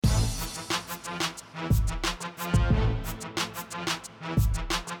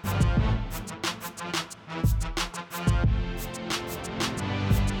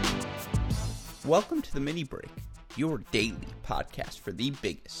Welcome to the Mini Break, your daily podcast for the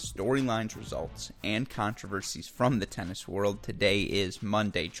biggest storylines, results, and controversies from the tennis world. Today is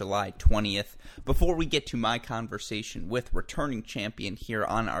Monday, July 20th. Before we get to my conversation with returning champion here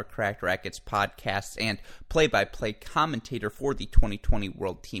on our Cracked Racquets podcast and play-by-play commentator for the 2020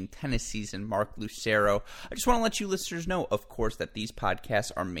 World Team Tennis season, Marc Lucero, I just want to let you listeners know, of course, that these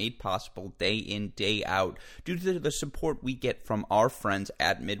podcasts are made possible day in, day out due to the support we get from our friends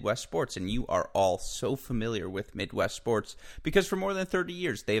at Midwest Sports, and you are all so familiar with Midwest Sports because for more than 30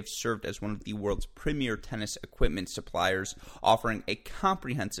 years they have served as one of the world's premier tennis equipment suppliers, offering a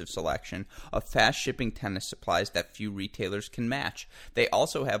comprehensive selection of fast shipping tennis supplies that few retailers can match. They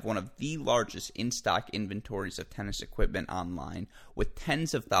also have one of the largest in-stock inventories of tennis equipment online, with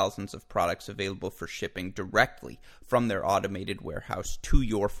tens of thousands of products available for shipping directly from their automated warehouse to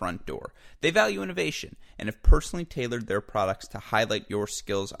your front door. They value innovation and have personally tailored their products to highlight your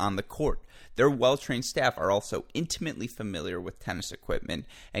skills on the court. Their well-trained staff are also intimately familiar with tennis equipment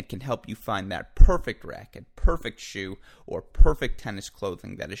and can help you find that perfect racket, perfect shoe, or perfect tennis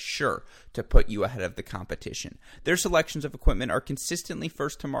clothing that is sure to put you ahead of the competition. Their selections of equipment are consistently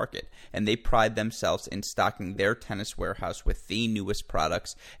first to market, and they pride themselves in stocking their tennis warehouse with the newest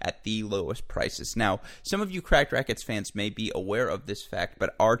products at the lowest prices. Now, some of you Cracked Racquets fans may be aware of this fact,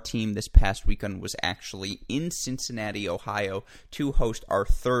 but our team this past weekend was actually in Cincinnati, Ohio, to host our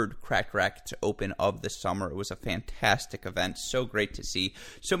third Cracked Racquets Open of the summer. It was a fantastic event. So great to see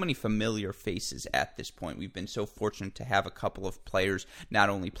so many familiar faces at this point. We've been so fortunate to have a couple of players not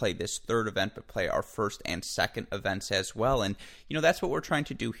only play this third event, but play our first and second events as well. And, that's what we're trying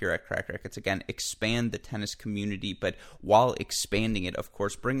to do here at Cracked Racquets. Again, expand the tennis community, but while expanding it, of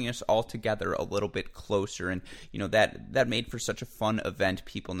course, bringing us all together a little bit closer. And, that made for such a fun event.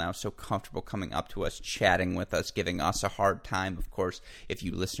 People now so comfortable coming up to us, chatting with us, giving us a hard time. Of course, if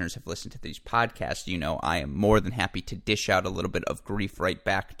you listeners have listened to these podcasts, I am more than happy to dish out a little bit of grief right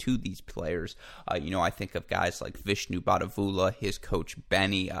back to these players. I think of guys like Vishnu Badavula, his coach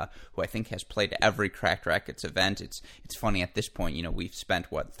Benny, who I think has played every Cracked Racquets event. It's funny at this point, we've spent,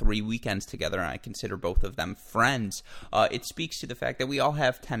 3 weekends together, and I consider both of them friends. It speaks to the fact that we all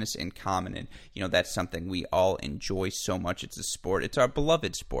have tennis in common, and, that's something we all enjoy so much. It's a sport. It's our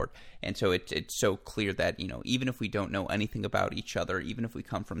beloved sport. And so it's so clear that, even if we don't know anything about each other, even if we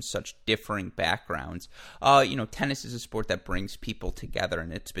come from such differing backgrounds, tennis is a sport that brings people together,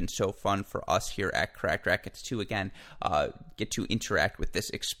 and it's been so fun for us here at Cracked Racquets to, again, get to interact with this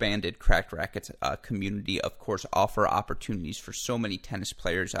expanded Cracked Racquets community, of course, offer opportunities for so many tennis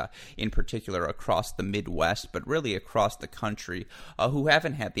players, in particular across the Midwest, but really across the country, who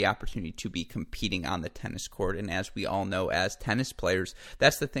haven't had the opportunity to be competing on the tennis court. And as we all know, as tennis players,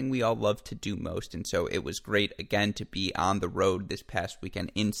 that's the thing we all love to do most. And so it was great, again, to be on the road this past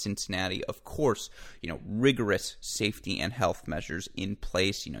weekend in Cincinnati. Of course, rigorous safety and health measures in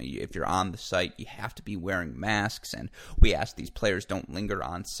place. If you're on the site, you have to be wearing masks, and we ask these players don't linger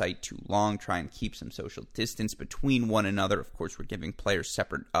on site too long, try and keep some social distance between one another. Of course, we're giving players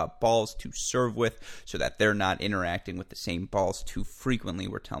separate balls to serve with so that they're not interacting with the same balls too frequently.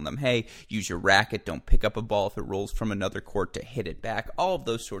 We're telling them, hey, use your racket, don't pick up a ball if it rolls from another court to hit it back, all of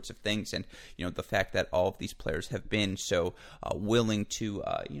those sorts of things. And, the fact that all of these players have been so willing to,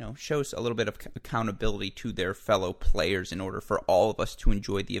 shows a little bit of accountability to their fellow players in order for all of us to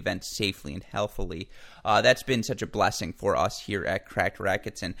enjoy the event safely and healthily. That's been such a blessing for us here at Cracked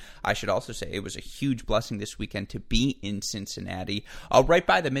Racquets, and I should also say it was a huge blessing this weekend to be in Cincinnati, right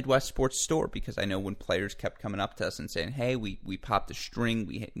by the Midwest Sports store, because I know when players kept coming up to us and saying, hey, we popped a string,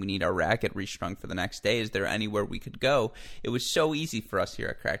 we need our racket restrung for the next day, is there anywhere we could go? It was so easy for us here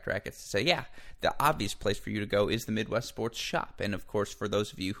at Cracked Racquets to say, yeah, the obvious place for you to go is the Midwest Sports shop. And of course, for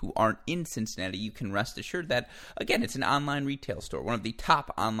those of you who aren't in Cincinnati, you can rest assured that, again, it's an online retail store, one of the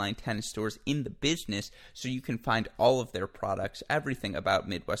top online tennis stores in the business, so you can find all of their products, everything about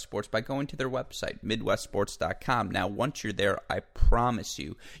Midwest Sports, by going to their website, midwestsports.com. Now, once you're there, I promise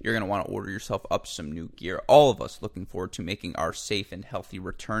you, you're going to want to order yourself up some new gear. All of us looking forward to making our safe and healthy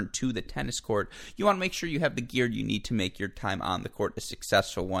return to the tennis court. You want to make sure you have the gear you need to make your time on the court a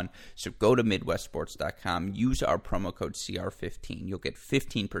successful one, so go to midwestsports.com, use our promo code CR15. You'll get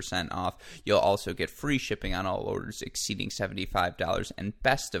 15% off. You'll also get free free shipping on all orders exceeding $75, and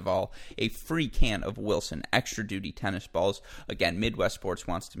best of all, a free can of Wilson Extra Duty tennis balls. Again, Midwest Sports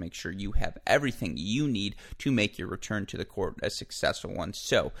wants to make sure you have everything you need to make your return to the court a successful one.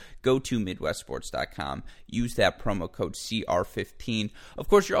 So go to MidwestSports.com, use that promo code CR15. Of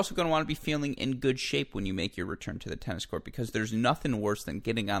course, you're also going to want to be feeling in good shape when you make your return to the tennis court, because there's nothing worse than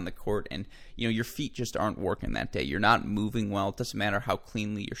getting on the court and your feet just aren't working that day. You're not moving well. It doesn't matter how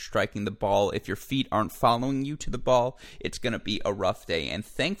cleanly you're striking the ball. If your feet aren't following you to the ball, it's going to be a rough day. And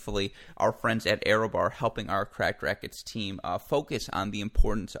thankfully, our friends at AeroBar helping our Cracked Rackets team focus on the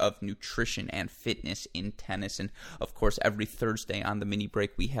importance of nutrition and fitness in tennis. And of course, every Thursday on the mini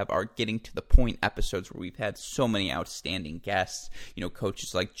break, we have our Getting to the Point episodes where we've had so many outstanding guests.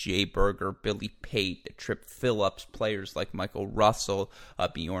 Coaches like Jay Berger, Billy Pate, Trip Phillips, players like Michael Russell,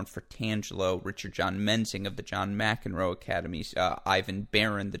 Bjorn Fratangelo, Richard John Menzing of the John McEnroe Academy, Ivan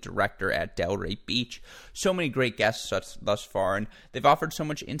Barron, the director at Delray Beach. So many great guests thus far, and they've offered so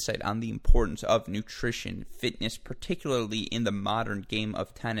much insight on the importance of nutrition, fitness, particularly in the modern game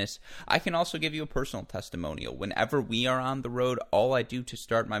of tennis. I can also give you a personal testimonial. Whenever we are on the road, all I do to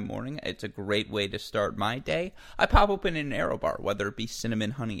start my morning, it's a great way to start my day, I pop open an AeroBar, whether it be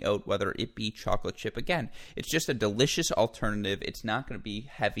cinnamon honey oat, whether it be chocolate chip. Again, it's just a delicious alternative. It's not going to be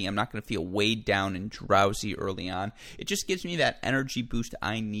heavy. I'm not going to feel weighed down and drowsy early on. It just gives me that energy boost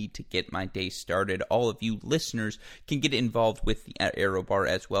I need to get my day started. All of you listeners can get involved with the AeroBar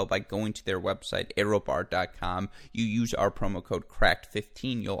as well by going to their website, aerobar.com. You use our promo code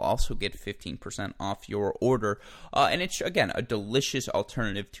CRACKED15. You'll also get 15% off your order. And it's, again, a delicious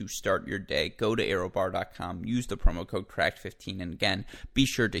alternative to start your day. Go to aerobar.com, use the promo code CRACKED15, and again, be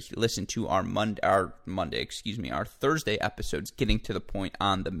sure to listen to our Thursday episodes, Getting to the Point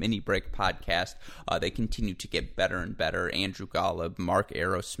on the Mini Break podcast. They continue to get better and better. Andrew Golub, Marc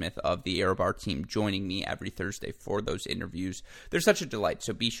Aerosmith of the AeroBar team joining me every Thursday for those interviews. They're such a delight,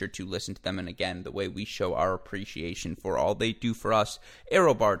 so be sure to listen to them. And again, the way we show our appreciation for all they do for us,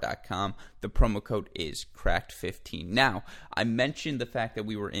 aerobar.com. The promo code is CRACKED15. Now, I mentioned the fact that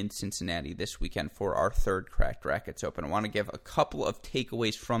we were in Cincinnati this weekend for our third Cracked Rackets Open. I want to give a couple of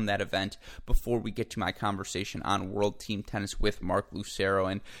takeaways from that event before we get to my conversation on World Team Tennis with Marc Lucero.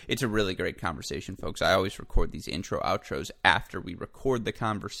 And it's a really great conversation, folks. I always record these intro outros after we record the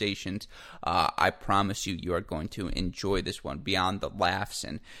conversations. I promise you are going to enjoy this one beyond the laughs.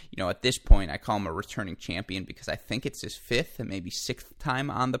 And, at this point, I call him a returning champion because I think it's his fifth and maybe sixth time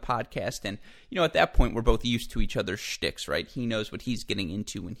on the podcast. And, at that point, we're both used to each other's shticks, right? He knows what he's getting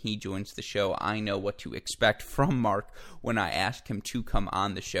into when he joins the show. I know what to expect from Marc when I ask him to come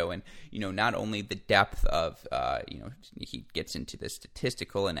on the show. And, not only the depth of, he gets into the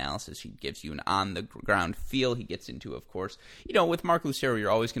statistical analysis, he gives you an on-the-ground feel. He gets into, of course, with Marc Lucero, you're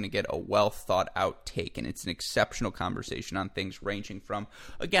always going to get a well-thought-out take, and it's an exceptional conversation on things ranging from,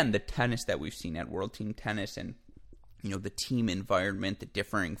 again, the tennis that we've seen at World Team Tennis and the team environment, the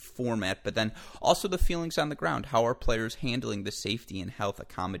differing format, but then also the feelings on the ground. How are players handling the safety and health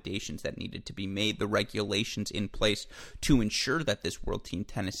accommodations that needed to be made, the regulations in place to ensure that this World Team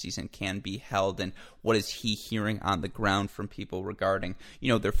Tennis season can be held, and what is he hearing on the ground from people regarding,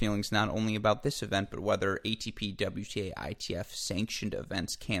 their feelings not only about this event, but whether ATP, WTA, ITF sanctioned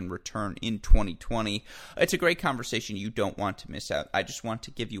events can return in 2020. It's a great conversation you don't want to miss out. I just want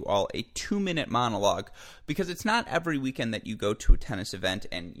to give you all a 2-minute monologue because it's not every weekend that you go to a tennis event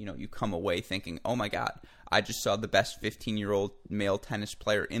and you come away thinking, oh my God, I just saw the best 15-year-old male tennis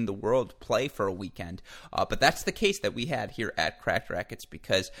player in the world play for a weekend. But that's the case that we had here at Cracked Rackets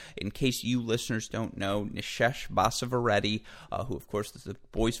because in case you listeners don't know, Nishesh Basavareddy, who of course is the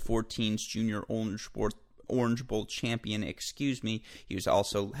boys 14s junior Orange Bowl champion, He was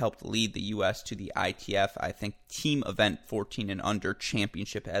also helped lead the U.S. to the ITF, I think, team event 14 and under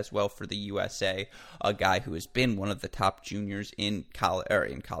championship as well for the USA. A guy who has been one of the top juniors in college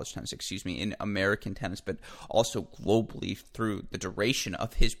tennis, in American tennis, but also globally through the duration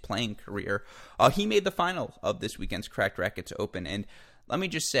of his playing career. He made the final of this weekend's Cracked Rackets Open, and let me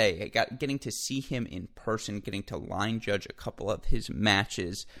just say, getting to see him in person, getting to line judge a couple of his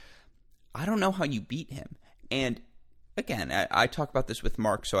matches, I don't know how you beat him. And again, I talk about this with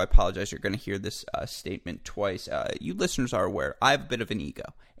Marc, so I apologize. You're going to hear this statement twice. You listeners are aware I have a bit of an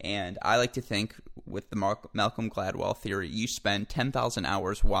ego, and I like to think with the Malcolm Gladwell theory. You spend 10,000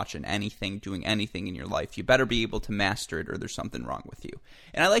 hours watching anything, doing anything in your life. You better be able to master it or there's something wrong with you.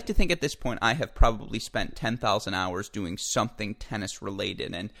 And I like to think at this point I have probably spent 10,000 hours doing something tennis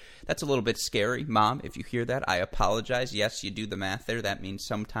related. And that's a little bit scary. Mom, if you hear that, I apologize. Yes, you do the math there. That means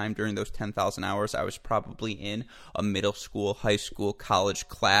sometime during those 10,000 hours I was probably in a middle school, high school, college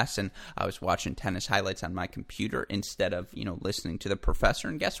class, and I was watching tennis highlights on my computer instead of, listening to the professor.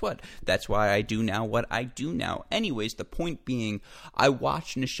 And guess what? That's why I do now what I do now. Anyways, the point being, I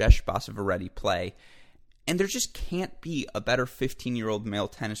watched Nishesh Basavareddy play, and there just can't be a better 15-year-old male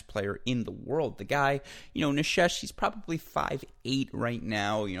tennis player in the world. The guy, Nishesh, he's probably 5'8" right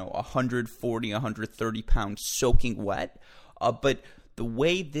now, 140, 130 pounds soaking wet. But the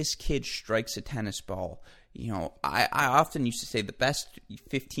way this kid strikes a tennis ball, I often used to say the best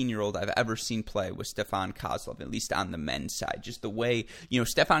 15-year-old I've ever seen play was Stefan Kozlov, at least on the men's side. Just the way,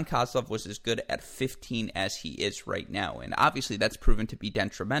 Stefan Kozlov was as good at 15 as he is right now. And obviously that's proven to be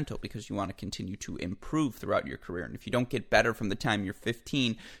detrimental because you want to continue to improve throughout your career. And if you don't get better from the time you're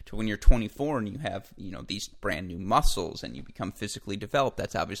 15 to when you're 24 and you have, these brand new muscles and you become physically developed,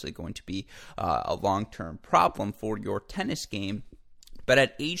 that's obviously going to be a long-term problem for your tennis game. But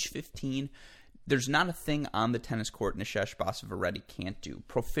at age 15, there's not a thing on the tennis court Nishesh Basavareddy can't do.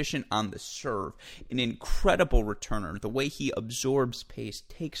 Proficient on the serve, an incredible returner. The way he absorbs pace,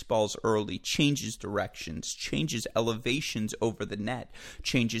 takes balls early, changes directions, changes elevations over the net,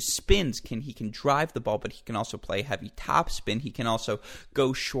 changes spins. He can drive the ball, but he can also play heavy topspin. He can also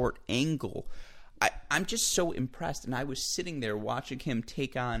go short angle. I'm just so impressed, and I was sitting there watching him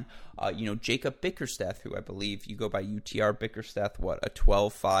take on, Jacob Bickerstaff, who I believe you go by UTR Bickerstaff, a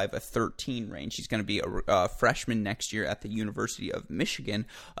 12-5, a 13 range. He's going to be a freshman next year at the University of Michigan,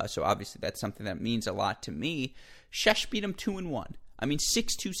 so obviously that's something that means a lot to me. Shesh beat him 2-1. I mean,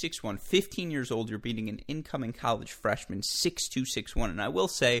 6'2", 6'1", 15 years old, you're beating an incoming college freshman, 6'2", 6'1". And I will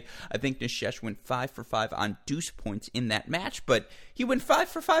say, I think Nishesh went 5 for 5 on deuce points in that match, but he went 5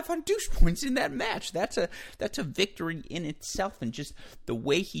 for 5 on deuce points in that match. That's a victory in itself, and just the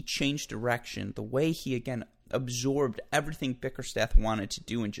way he changed direction, the way he, again, absorbed everything Bickerstaff wanted to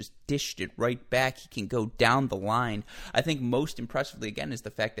do and just dished it right back. He can go down the line. I think most impressively, again, is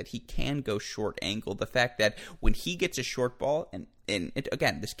the fact that he can go short angle. The fact that when he gets a short ball,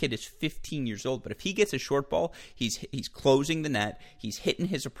 again, this kid is 15 years old, but if he gets a short ball, he's closing the net, he's hitting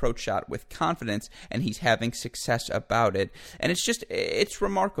his approach shot with confidence, and he's having success about it. And it's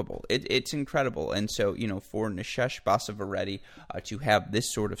remarkable. It's incredible. And so, for Nishesh Basavareddy to have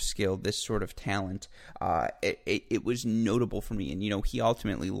this sort of skill, this sort of talent, it was notable for me. And, he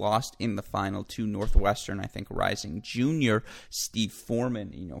ultimately lost in the final to Northwestern, I think, rising junior Steve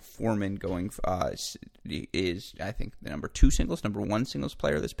Foreman. Foreman going is, I think, the number 1 singles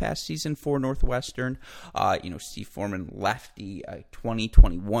player this past season for Northwestern. Steve Foreman, lefty,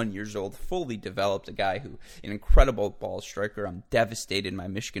 21 years old, fully developed, a guy who, an incredible ball striker. I'm devastated my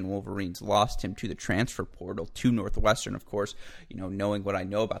Michigan Wolverines lost him to the transfer portal to Northwestern. Of course, knowing what I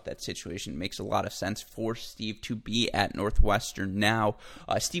know about that situation, it makes a lot of sense for Steve to be at Northwestern now.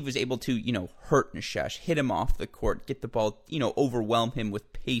 Steve was able to, hurt Nishesh, hit him off the court, get the ball, overwhelm him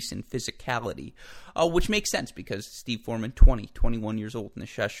with pace and physicality, which makes sense because Steve Foreman, 21 years old,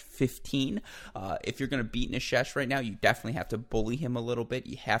 Nishesh 15. If you're going to beat Nishesh right now, you definitely have to bully him a little bit.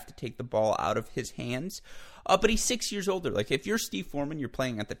 You have to take the ball out of his hands. But he's 6 years older. Like, if you're Steve Foreman, you're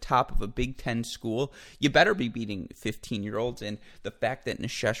playing at the top of a Big Ten school, you better be beating 15-year-olds. And the fact that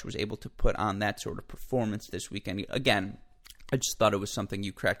Nishesh was able to put on that sort of performance this weekend, again, I just thought it was something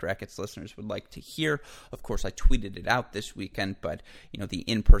you Cracked Rackets listeners would like to hear. Of course, I tweeted it out this weekend, but, the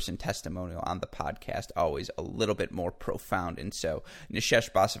in-person testimonial on the podcast, always a little bit more profound. And so,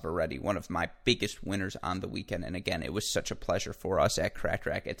 Nishesh Basavareddy, one of my biggest winners on the weekend. And again, it was such a pleasure for us at Cracked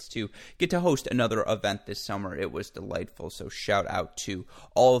Rackets to get to host another event this summer. It was delightful. So shout out to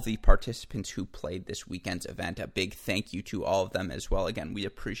all of the participants who played this weekend's event. A big thank you to all of them as well. Again, we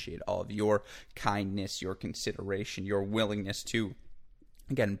appreciate all of your kindness, your consideration, your willingness to,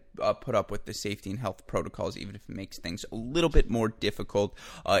 again, put up with the safety and health protocols, even if it makes things a little bit more difficult.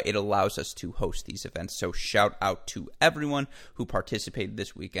 It allows us to host these events. So shout out to everyone who participated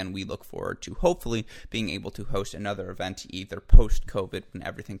this weekend. We look forward to hopefully being able to host another event either post-COVID when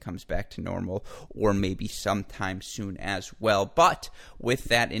everything comes back to normal, or maybe sometime soon as well. But with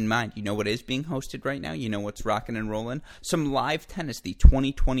that in mind, you know what is being hosted right now? You know what's rocking and rolling? Some live tennis. The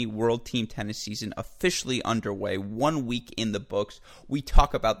 2020 World Team Tennis season officially underway. 1 week in the books. We talked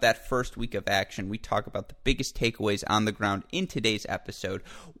talk about that first week of action. We talk about the biggest takeaways on the ground in today's episode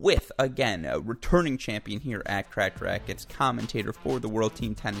with, again, a returning champion here at Cracked Racquets, commentator for the World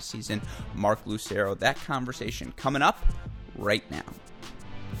Team Tennis season, Marc Lucero. That conversation coming up right now.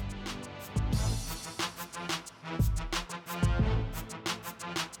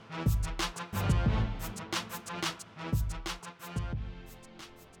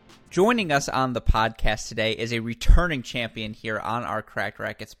 Joining us on the podcast today is a returning champion here on our Cracked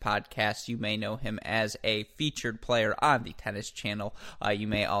Racquets podcast. You may know him as a featured player on the Tennis Channel. You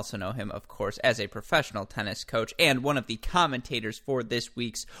may also know him, of course, as a professional tennis coach and one of the commentators for this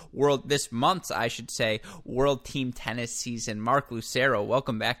month's, World Team Tennis season. Marc Lucero,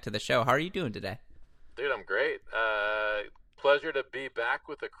 welcome back to the show. How are you doing today? Dude, I'm great. Pleasure to be back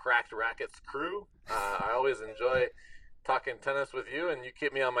with the Cracked Racquets crew. I always enjoy talking tennis with you, and you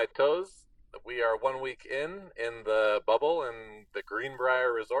keep me on my toes. We are 1 week in the bubble in the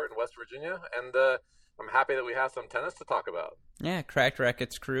Greenbrier Resort in West Virginia, and I'm happy that we have some tennis to talk about. Yeah, Cracked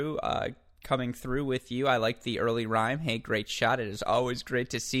Racquets crew coming through with you. I like the early rhyme. Hey, great shot. It is always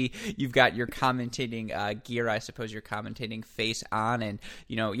great to see you've got your commentating gear, I suppose your commentating face on. And,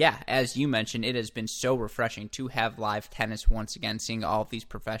 as you mentioned, it has been so refreshing to have live tennis once again, seeing all of these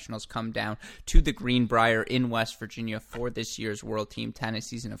professionals come down to the Greenbrier in West Virginia for this year's World Team Tennis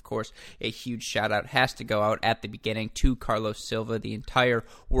season. Of course, a huge shout out has to go out at the beginning to Carlos Silva, the entire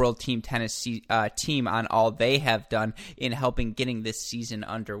World Team Tennis team on all they have done in helping getting this season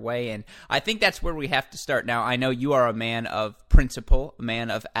underway. And I think that's where we have to start. Now, I know you are a man of principle, a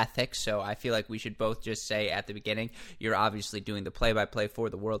man of ethics, so I feel like we should both just say at the beginning, you're obviously doing the play-by-play for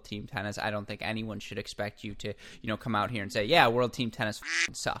the World Team Tennis. I don't think anyone should expect you to, come out here and say, yeah, World Team Tennis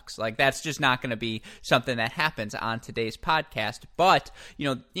sucks. Like, that's just not going to be something that happens on today's podcast. But,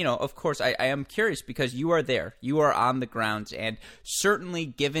 of course, I am curious because you are there. You are on the grounds, and certainly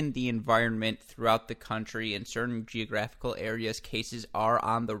given the environment throughout the country in certain geographical areas, cases are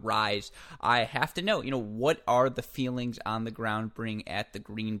on the rise. I have to know, what are the feelings on the ground bring at the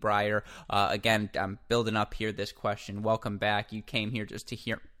Greenbrier? Again, I'm building up here this question. Welcome back. You came here just to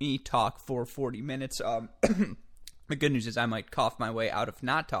hear me talk for 40 minutes. The good news is I might cough my way out of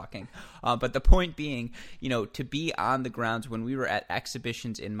not talking. But the point being, to be on the grounds when we were at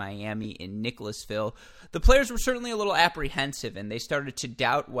exhibitions in Miami, in Nicholasville, the players were certainly a little apprehensive, and they started to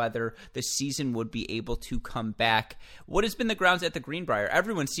doubt whether the season would be able to come back. What has been the grounds at the Greenbrier?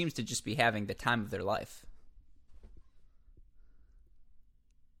 Everyone seems to just be having the time of their life.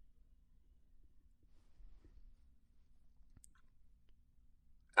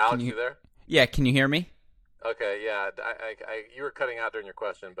 Alex, you there? Yeah, can you hear me? Okay, yeah. You were cutting out during your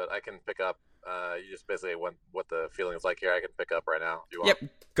question, but I can pick up. You just basically what the feeling is like here. I can pick up right now. You want?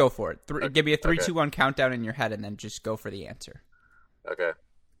 Yep, go for it. Give me a 3, 2, 1 countdown in your head, and then just go for the answer. Okay.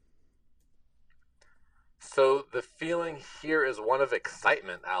 So the feeling here is one of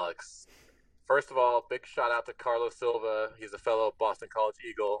excitement, Alex. First of all, big shout out to Carlos Silva. He's a fellow Boston College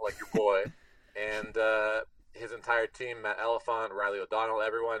Eagle, like your boy, and his entire team, Matt Elephant, Riley O'Donnell,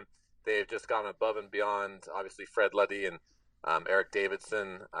 everyone. They've just gone above and beyond. Obviously, Fred Luddy and Eric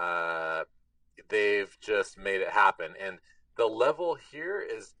Davidson. They've just made it happen. And the level here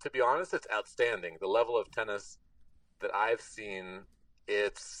is, to be honest, it's outstanding. The level of tennis that I've seen,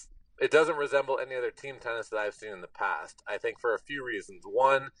 it doesn't resemble any other team tennis that I've seen in the past. I think for a few reasons.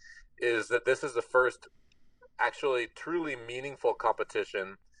 One is that this is the first actually truly meaningful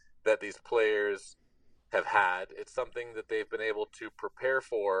competition that these players have had. It's something that they've been able to prepare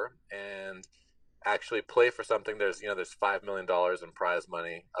for and actually play for something. There's $5 million in prize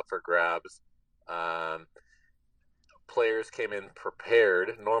money up for grabs. Players came in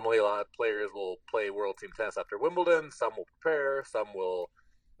prepared. Normally, a lot of players will play World Team Tennis after Wimbledon. Some will prepare. Some will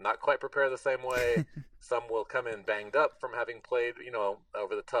not quite prepare the same way. Some will come in banged up from having played,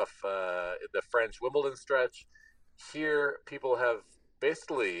 over the tough, the French Wimbledon stretch. Here, people have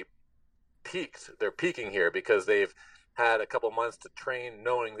basically peaked. They're peaking here because they've had a couple months to train,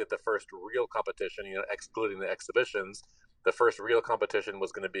 knowing that the first real competition, excluding the exhibitions, the first real competition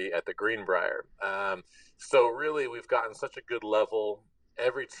was going to be at the Greenbrier. So really, we've gotten such a good level.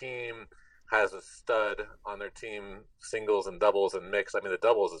 Every team has a stud on their team, singles and doubles and mixed. I mean, the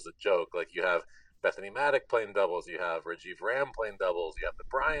doubles is a joke. Like, you have Bethany Maddock playing doubles, you have Rajiv Ram playing doubles, you have the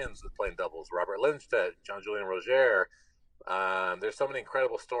Bryans playing doubles, Robert Lindstedt, Jean-Julien Roger. There's so many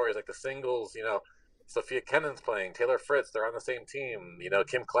incredible stories, like the singles, Sophia Kennan's playing, Taylor Fritz, they're on the same team.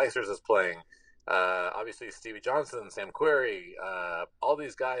 Kim Kleisters is playing. Obviously Stevie Johnson, Sam Querrey, all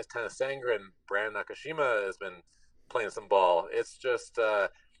these guys, Tennis Sangren, Brandon Nakashima has been playing some ball. It's just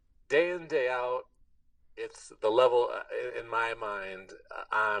day in, day out, it's the level in my mind.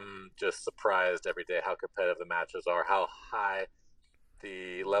 I'm just surprised every day how competitive the matches are, how high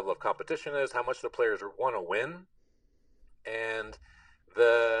the level of competition is, how much the players want to win, and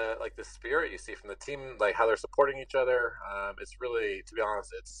the spirit you see from the team, like how they're supporting each other. It's really, to be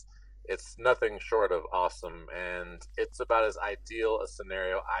honest, it's nothing short of awesome, and it's about as ideal a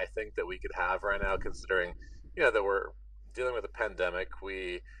scenario I think that we could have right now, considering that we're dealing with a pandemic.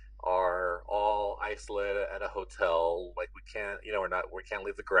 We are all isolated at a hotel. Like we can't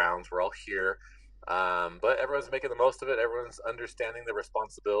leave the grounds. We're all here, but everyone's making the most of it. Everyone's understanding the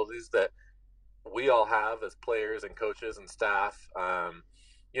responsibilities that we all have as players and coaches and staff.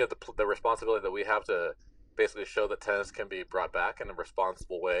 The responsibility that we have to basically show that tennis can be brought back in a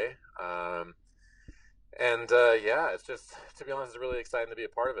responsible way. Yeah, it's just, to be honest, it's really exciting to be a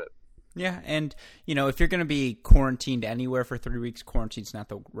part of it. Yeah, and, if you're going to be quarantined anywhere for 3 weeks, quarantine's not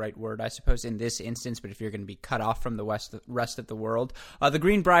the right word, I suppose, in this instance, but if you're going to be cut off from the rest of the world, the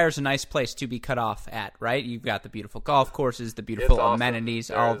Greenbrier's a nice place to be cut off at, right? You've got the beautiful golf courses, the beautiful amenities,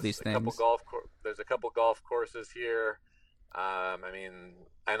 all of these things. There's a couple golf courses here. I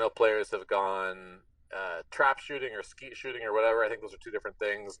know players have gone trap shooting or skeet shooting or whatever. I think those are two different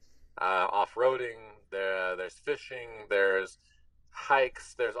things. Off-roading, there's fishing, there's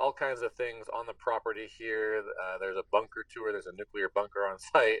hikes, there's all kinds of things on the property here. There's a bunker tour, there's a nuclear bunker on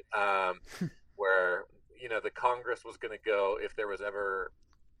site, where the Congress was going to go if there was ever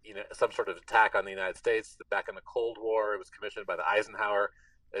some sort of attack on the United States. Back in the Cold War, it was commissioned by the Eisenhower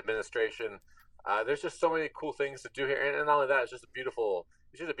administration. There's just so many cool things to do here, and not only that, it's just a beautiful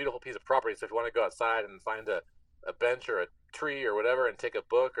piece of property. So if you want to go outside and find a bench or a tree or whatever and take a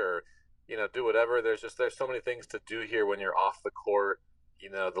book or do whatever, there's so many things to do here when you're off the court.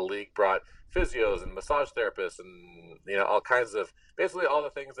 The league brought physios and massage therapists and all kinds of, basically all the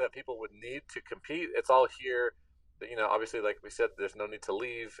things that people would need to compete. It's all here. Obviously, like we said, there's no need to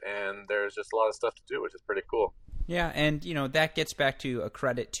leave, and there's just a lot of stuff to do, which is pretty cool. Yeah, and that gets back to a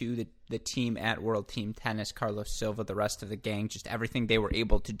credit to the team at World Team Tennis, Carlos Silva, the rest of the gang, just everything they were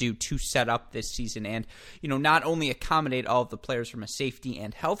able to do to set up this season and, not only accommodate all of the players from a safety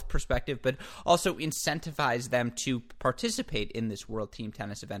and health perspective, but also incentivize them to participate in this World Team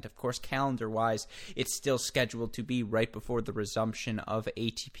Tennis event. Of course, calendar-wise, it's still scheduled to be right before the resumption of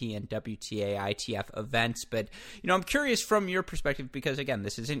ATP and WTA ITF events, but, I'm curious from your perspective because, again,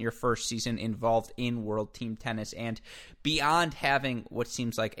 this isn't your first season involved in World Team Tennis, and beyond having what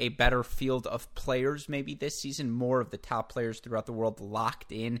seems like a better field of players maybe this season, more of the top players throughout the world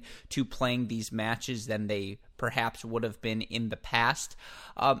locked in to playing these matches than they perhaps would have been in the past.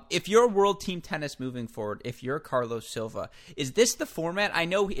 If you're World Team Tennis moving forward, if you're Carlos Silva, is this the format? I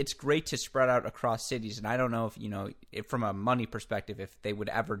know it's great to spread out across cities, and I don't know if from a money perspective, if they would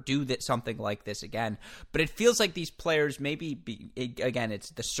ever do something like this again, but it feels like these players again, it's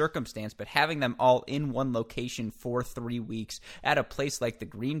the circumstance, but having them all in one location for 3 weeks at a place like the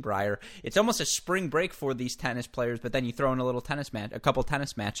Greenbrier, it's almost a spring break for these tennis players, but then you throw in a couple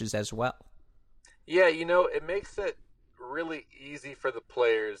tennis matches as well. Yeah, it makes it really easy for the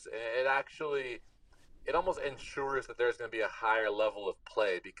players. It almost ensures that there's going to be a higher level of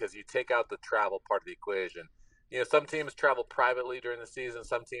play because you take out the travel part of the equation. Some teams travel privately during the season,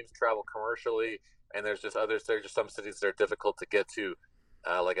 some teams travel commercially, and there's just some cities that are difficult to get to,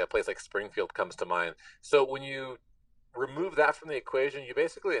 like a place like Springfield comes to mind. So when you remove that from the equation, you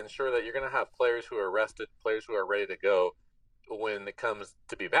basically ensure that you're going to have players who are rested, players who are ready to go when it comes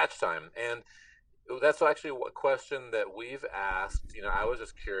to be match time. And that's actually a question that we've asked. I was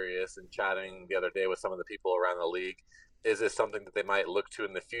just curious and chatting the other day with some of the people around the league. Is this something that they might look to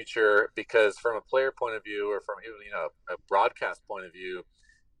in the future? Because from a player point of view, or from even a broadcast point of view,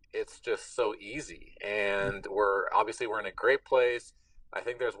 it's just so easy. And we're in a great place. I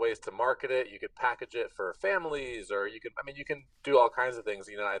think there's ways to market it. You could package it for families, or you can do all kinds of things.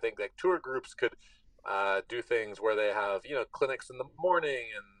 I think like tour groups could do things where they have clinics in the morning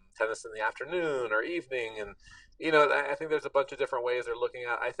and tennis in the afternoon or evening, and I think there's a bunch of different ways they're looking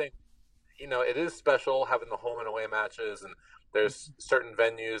at. I think it is special having the home and away matches, and there's certain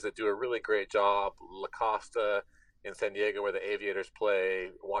venues that do a really great job. La Costa in San Diego, where the Aviators play,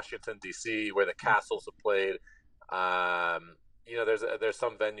 Washington D.C., where the Castles have played. There's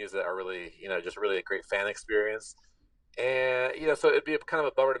some venues that are really just really a great fan experience. And so it'd be kind of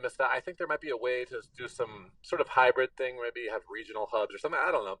a bummer to miss that. I think there might be a way to do some sort of hybrid thing, maybe have regional hubs or something.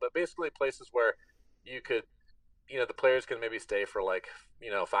 I don't know, but basically places where you could, the players can maybe stay for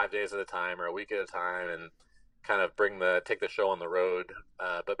 5 days at a time or a week at a time, and kind of take the show on the road,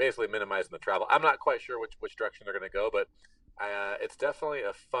 but basically minimizing the travel. I'm not quite sure which direction they're going to go, but It's definitely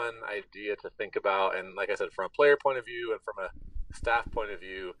a fun idea to think about. And like I said, from a player point of view and from a staff point of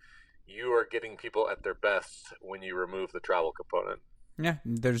view, you are getting people at their best when you remove the travel component. Yeah,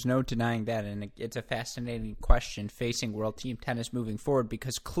 there's no denying that, and it's a fascinating question facing World Team Tennis moving forward,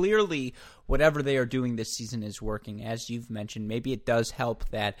 because clearly whatever they are doing this season is working. As you've mentioned, maybe it does help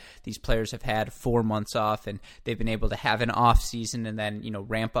that these players have had 4 months off and they've been able to have an off season and then,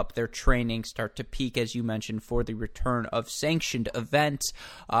 ramp up their training, start to peak, as you mentioned, for the return of sanctioned events.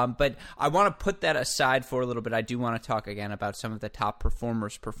 But I want to put that aside for a little bit. I do want to talk again about some of the top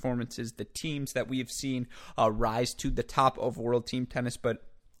performances, the teams that we have seen rise to the top of World Team Tennis. But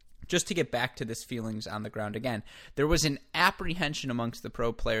just to get back to this feelings on the ground again, there was an apprehension amongst the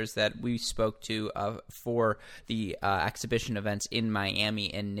pro players that we spoke to for the exhibition events in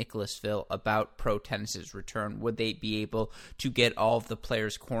Miami and Nicholasville about pro tennis's return. Would they be able to get all of the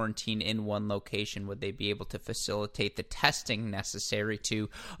players quarantined in one location? Would they be able to facilitate the testing necessary to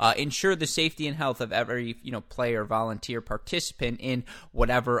ensure the safety and health of every player, volunteer, participant in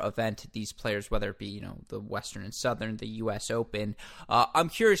whatever event these players, whether it be the Western and Southern, the U.S. Open? I'm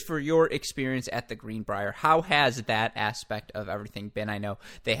curious for your experience at the Greenbrier. How has that aspect of everything been? I know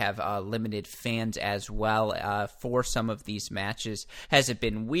they have limited fans as well for some of these matches. Has it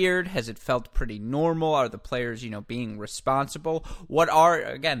been weird? Has it felt pretty normal? Are the players, being responsible? What are,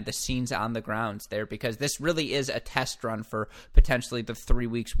 again, the scenes on the grounds there? Because this really is a test run for potentially the 3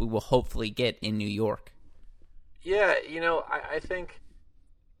 weeks we will hopefully get in New York. Yeah, I think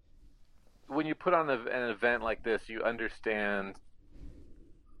when you put on an event like this, you understand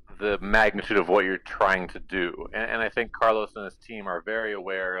the magnitude of what you're trying to do. And I think Carlos and his team are very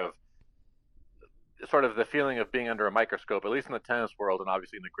aware of sort of the feeling of being under a microscope, at least in the tennis world and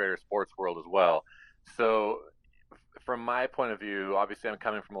obviously in the greater sports world as well. So from my point of view, obviously I'm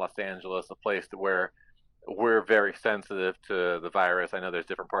coming from Los Angeles, a place where we're very sensitive to the virus. I know there's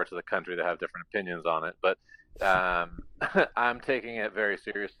different parts of the country that have different opinions on it, but I'm taking it very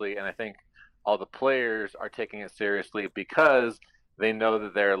seriously. And I think all the players are taking it seriously because they know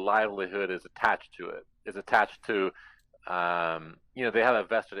that their livelihood is attached to it, they have a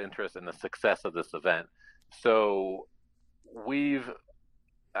vested interest in the success of this event. So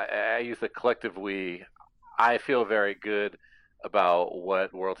I use the collective we, I feel very good about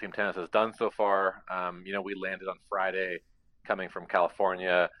what World Team Tennis has done so far. We landed on Friday coming from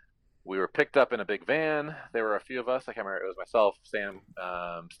California. We were picked up in a big van. There were a few of us. I can't remember. It was myself, Sam,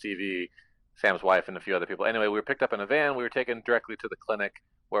 Stevie, Sam's wife, and a few other people. Anyway, we were picked up in a van. We were taken directly to the clinic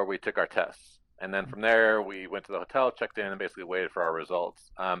where we took our tests. And then from there, we went to the hotel, checked in, and basically waited for our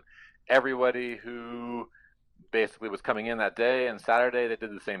results. Everybody who basically was coming in that day and Saturday, they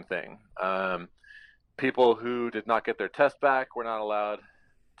did the same thing. People who did not get their test back were not allowed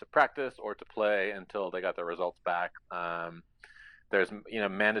to practice or to play until they got their results back. There's,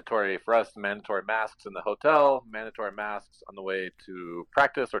 mandatory masks in the hotel, mandatory masks on the way to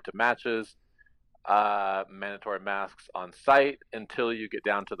practice or to matches, mandatory masks on site until you get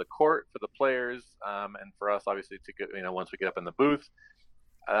down to the court for the players, and for us, obviously, to get, once we get up in the booth.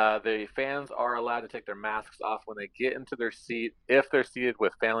 The fans are allowed to take their masks off when they get into their seat if they're seated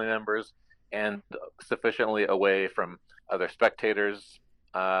with family members and sufficiently away from other spectators.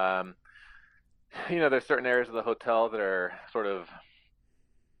 There's certain areas of the hotel that are sort of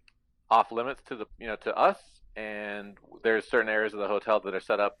off limits to to us, and there's certain areas of the hotel that are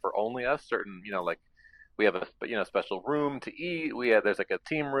set up for only us. Certain, like we have a special room to eat. There's like a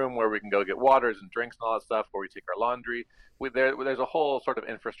team room where we can go get waters and drinks and all that stuff, where we take our laundry. There's a whole sort of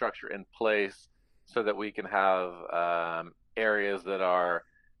infrastructure in place so that we can have areas that are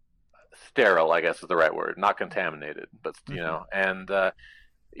sterile, I guess is the right word, not contaminated, but and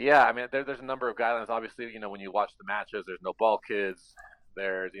there's a number of guidelines. Obviously, when you watch the matches, there's no ball kids.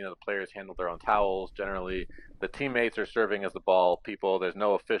 There's, the players handle their own towels. Generally, the teammates are serving as the ball people. There's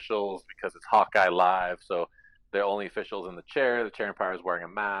no officials because it's Hawkeye Live, so they're only officials in the chair. The chair umpire is wearing a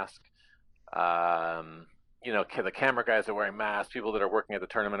mask. The camera guys are wearing masks. People that are working at the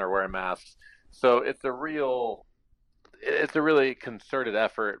tournament are wearing masks. So it's a really concerted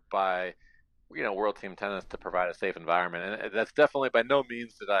effort by World Team Tennis to provide a safe environment, and that's definitely, by no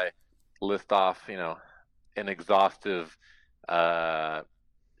means did I list off an exhaustive rundown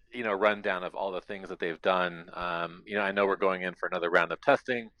of all the things that they've done. I know we're going in for another round of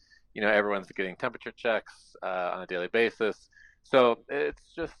testing. Everyone's getting temperature checks on a daily basis, so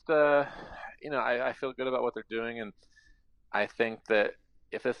it's just I feel good about what they're doing, and I think that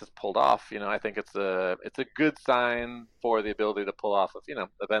if this is pulled off, I think it's a good sign for the ability to pull off of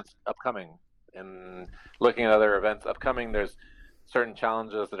events upcoming. And looking at other events upcoming, there's certain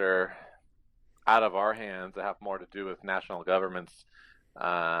challenges that are out of our hands that have more to do with national governments,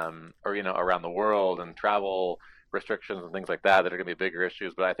 or around the world, and travel restrictions and things like that are going to be bigger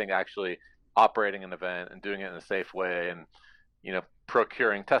issues. But I think actually operating an event and doing it in a safe way, and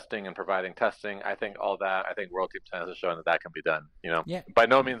procuring testing and providing testing, I think all that, I think World Team Tennis is showing that can be done. Yeah. By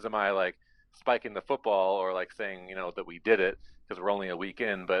no means am I like spiking the football or like saying that we did it, because we're only a week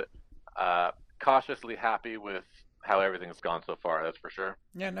in, but cautiously happy with how everything's gone so far. That's for sure.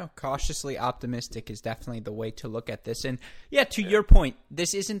 Yeah, no, cautiously optimistic is definitely the way to look at this. And yeah, to your point,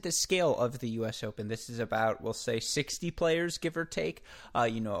 this isn't the scale of the U.S. Open. This is about, we'll say, 60 players, give or take,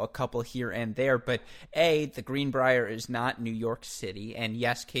 a couple here and there. But the Greenbrier is not New York City. And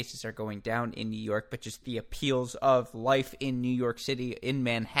yes, cases are going down in New York, but just the appeals of life in New York City, in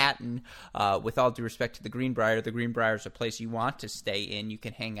Manhattan, with all due respect to the Greenbrier is a place you want to stay in. You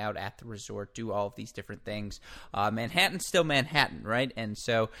can hang out at the resort, do all of these different things. Manhattan's still Manhattan, right? And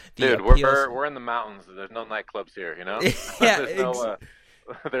so dude, we're in the mountains. There's no nightclubs here, Yeah,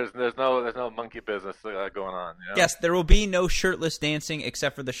 there's no monkey business going on. Yes, there will be no shirtless dancing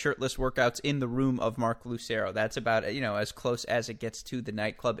except for the shirtless workouts in the room of Marc Lucero. That's about as close as it gets to the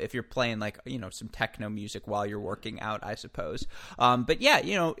nightclub if you're playing like some techno music while you're working out, I suppose. But yeah,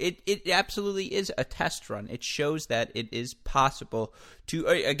 it absolutely is a test run. It shows that it is possible to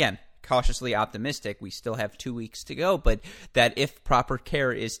again. Cautiously optimistic. We still have 2 weeks to go, but that if proper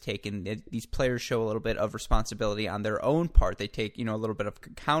care is taken, these players show a little bit of responsibility on their own part. They take, a little bit of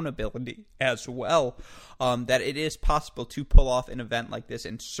accountability as well, that it is possible to pull off an event like this.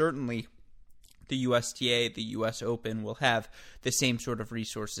 And certainly the USTA, the US Open will have the same sort of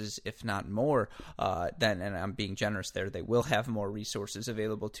resources, if not more, and I'm being generous there, they will have more resources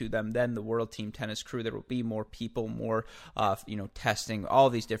available to them than the World Team Tennis crew. There will be more people, more, testing, all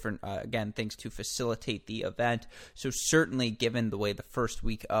these different, again, things to facilitate the event. So certainly, given the way the first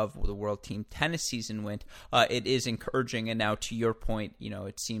week of the World Team Tennis season went, it is encouraging. And now, to your point,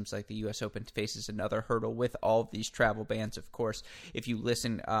 it seems like the US Open faces another hurdle with all of these travel bans. Of course, if you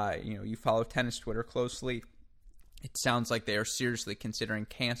listen, you follow tennis Twitter closely, it sounds like they are seriously considering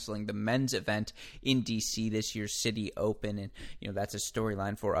canceling the men's event in D.C. this year's City Open, and that's a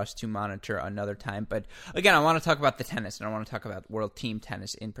storyline for us to monitor another time. But again, I want to talk about the tennis, and I want to talk about World Team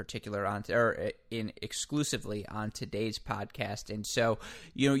Tennis in particular exclusively on today's podcast. And so,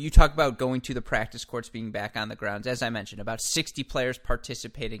 you talk about going to the practice courts, being back on the grounds. As I mentioned, about 60 players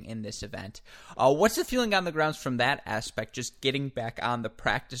participating in this event. What's the feeling on the grounds from that aspect? Just getting back on the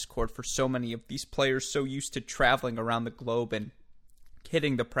practice court for so many of these players, so used to traveling around the globe and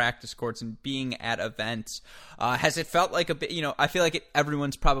hitting the practice courts and being at events. Has it felt like a bit, I feel like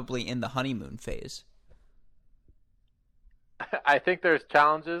everyone's probably in the honeymoon phase. I think there's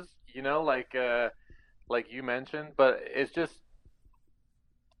challenges, like you mentioned, but it's just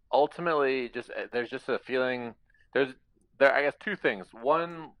ultimately there's just a feeling, there I guess two things.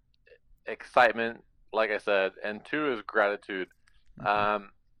 One, excitement, like I said, and two is gratitude. Mm-hmm.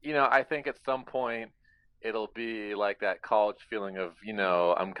 I think at some point it'll be like that college feeling of,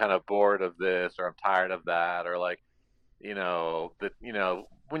 I'm kind of bored of this, or I'm tired of that, or like,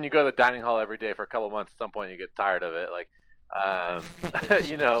 when you go to the dining hall every day for a couple of months, at some point you get tired of it, like, or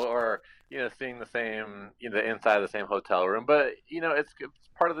seeing the same, the inside of the same hotel room. But it's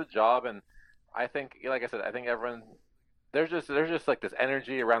part of the job, and I think, like I said, I think everyone, there's just like this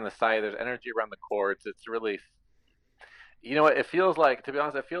energy around the site. There's energy around the courts. It's really. It feels like, to be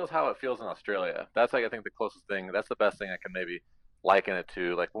honest, it feels how it feels in Australia. That's like, I think the closest thing, that's the best thing I can maybe liken it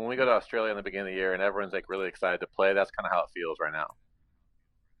to. Like when we go to Australia in the beginning of the year and everyone's like really excited to play, that's kind of how it feels right now.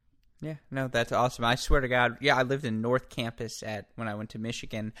 Yeah, no, that's awesome. I swear to God, I lived in North Campus when I went to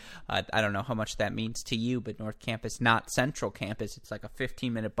Michigan. I don't know how much that means to you, but North Campus, not Central Campus. It's like a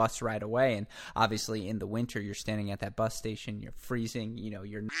 15-minute bus ride away, and obviously in the winter, you're standing at that bus station, you're freezing,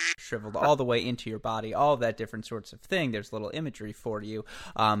 you're shriveled all the way into your body, all of that different sorts of thing. There's little imagery for you.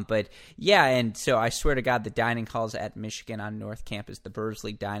 But yeah, and so I swear to God, the dining halls at Michigan on North Campus, the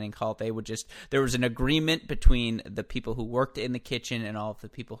Bursley Dining Hall, there was an agreement between the people who worked in the kitchen and all of the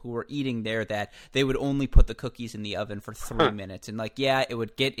people who were eating there that they would only put the cookies in the oven for 3 minutes, and it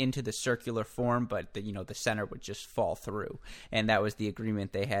would get into the circular form, but the center would just fall through, and that was the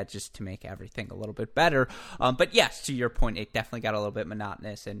agreement they had, just to make everything a little bit better. But yes, to your point, it definitely got a little bit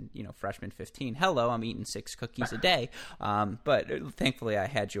monotonous, and freshman 15, hello, I'm eating 6 cookies a day, but thankfully I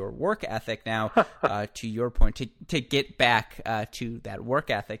had your work ethic. Now to your point, to get back to that work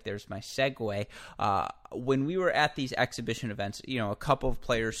ethic, there's my segue. when we were at these exhibition events, a couple of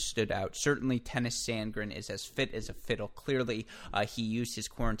players stood out. Certainly, Tennis Sandgren is as fit as a fiddle. Clearly, he used his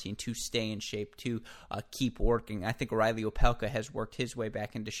quarantine to stay in shape, to keep working. I think Riley Opelka has worked his way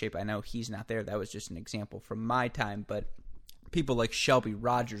back into shape. I know he's not there. That was just an example from my time, but people like Shelby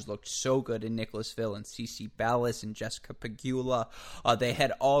Rogers looked so good in Nicholasville, and Cece Ballas and Jessica Pegula. They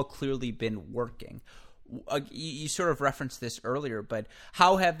had all clearly been working. You sort of referenced this earlier, but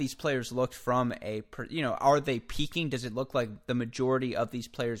how have these players looked from are they peaking? Does it look like the majority of these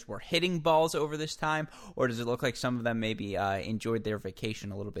players were hitting balls over this time, or does it look like some of them maybe enjoyed their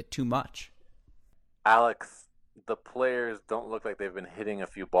vacation a little bit too much? Alex, the players don't look like they've been hitting a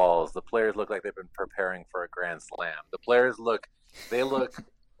few balls. The players look like they've been preparing for a Grand Slam. The players look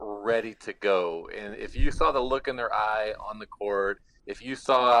ready to go. And if you saw the look in their eye on the court, if you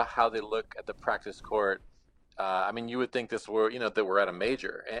saw how they look at the practice court, you would think that we're at a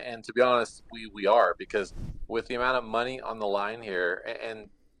major. And to be honest, we are, because with the amount of money on the line here, and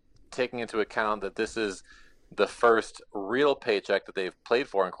taking into account that this is the first real paycheck that they've played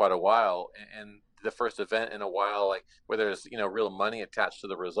for in quite a while, and the first event in a while, like where there's real money attached to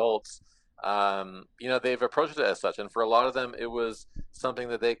the results, they've approached it as such. And for a lot of them, it was something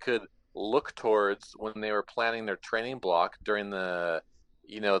that they could look towards when they were planning their training block during the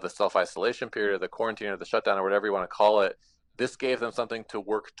the self-isolation period, or the quarantine, or the shutdown, or whatever you want to call it. This gave them something to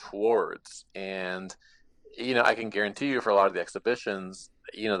work towards. And I can guarantee you, for a lot of the exhibitions,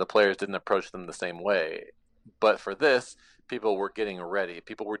 the players didn't approach them the same way. But for this, people were getting ready.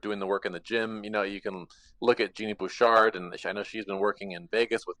 People were doing the work in the gym. You can look at Jeannie Bouchard, and I know she's been working in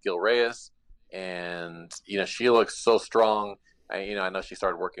Vegas with Gil Reyes, and she looks so strong. I know she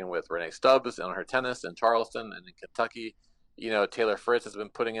started working with Renee Stubbs on her tennis in Charleston and in Kentucky. Taylor Fritz has been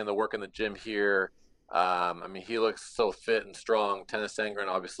putting in the work in the gym here. He looks so fit and strong. Tennis Sangren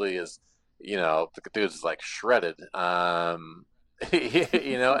obviously is, the dude's like shredded. I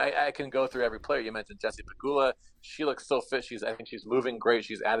can go through every player. You mentioned Jessie Pegula. She looks so fit. I think she's moving great.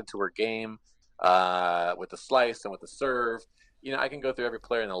 She's added to her game with the slice and with the serve. I can go through every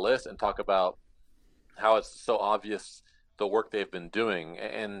player in the list and talk about how it's so obvious the work they've been doing.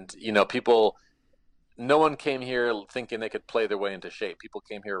 And, no one came here thinking they could play their way into shape. People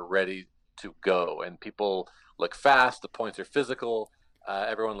came here ready to go, and people look fast. The points are physical.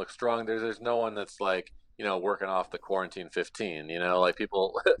 Everyone looks strong. There's no one that's like, working off the quarantine 15, like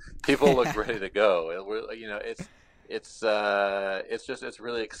people look ready to go. It's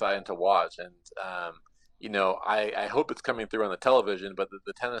really exciting to watch. And, I hope it's coming through on the television, but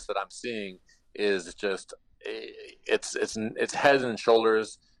the tennis that I'm seeing is just, it's head and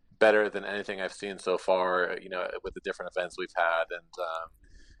shoulders better than anything I've seen so far, with the different events we've had.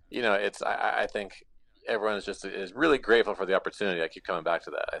 And, I think everyone is really grateful for the opportunity. I keep coming back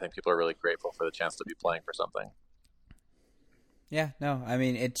to that. I think people are really grateful for the chance to be playing for something. Yeah, no,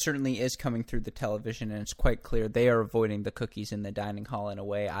 it certainly is coming through the television, and it's quite clear they are avoiding the cookies in the dining hall in a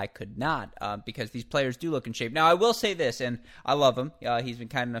way I could not, because these players do look in shape. Now, I will say this, and I love him. He's been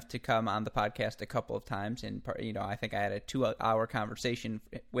kind enough to come on the podcast a couple of times, and I think I had a 2-hour conversation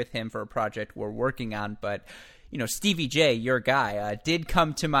with him for a project we're working on, but Stevie J, your guy, did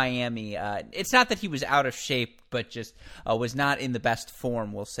come to Miami. It's not that he was out of shape, but just was not in the best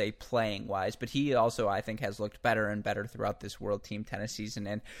form, we'll say, playing-wise. But he also, I think, has looked better and better throughout this World Team Tennis season.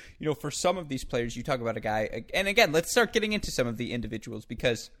 And, for some of these players, you talk about a guy, and again, let's start getting into some of the individuals,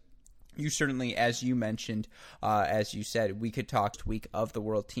 because you certainly, as you mentioned, as you said, we could talk week of the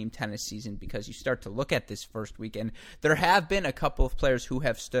World Team Tennis season, because you start to look at this first week, and there have been a couple of players who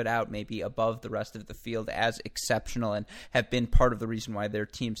have stood out maybe above the rest of the field as exceptional, and have been part of the reason why their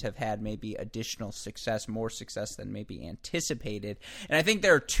teams have had maybe additional success, more success than maybe anticipated. And I think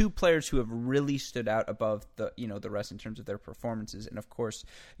there are two players who have really stood out above the rest in terms of their performances, and of course,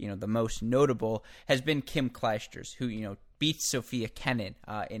 the most notable has been Kim Clijsters, who beats Sophia Kenin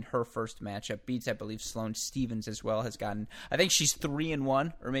in her first matchup. Beats, I believe, Sloane Stevens as well. Has gotten, I think she's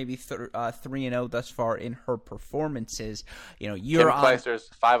 3-1 or maybe 3-0 thus far in her performances. You're Kim Clijsters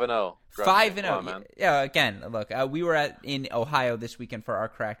 5-0. 5-0. Yeah, again, look, we were in Ohio this weekend for our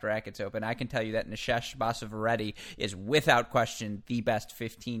Cracked Rackets Open. I can tell you that Nishesh Basavareddy is without question the best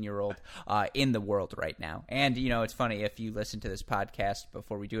 15-year-old in the world right now. And, it's funny, if you listen to this podcast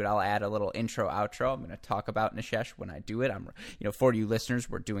before we do it, I'll add a little intro, outro. I'm going to talk about Nishesh when I do it. For you listeners,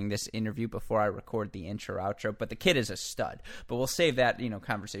 we're doing this interview before I record the intro, outro. But the kid is a stud. But we'll save that,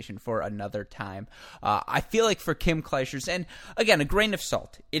 conversation for another time. I feel like for Kim Clijsters, and again, a grain of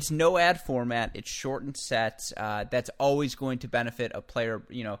salt, it's no ad format. It's shortened sets. That's always going to benefit a player,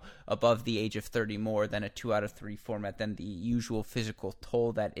 above the age of 30 more than a 2 out of 3 format, than the usual physical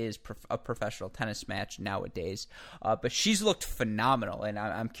toll that is a professional tennis match nowadays. But she's looked phenomenal, and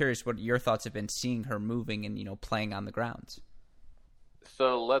I'm curious what your thoughts have been seeing her moving and, playing on the grounds.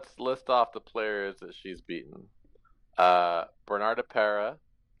 So let's list off the players that she's beaten. Bernarda Pera.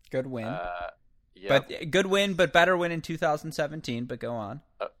 Good win. Yep. But good win, but better win in 2017. But go on.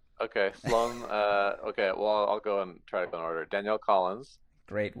 Okay, Sloane. Okay, well, I'll go and try to go in order. Danielle Collins.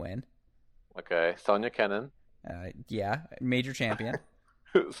 Great win. Okay, Sonia Kennan. Yeah, major champion.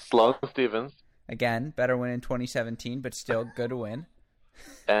 Sloane Stevens. Again, better win in 2017, but still good win.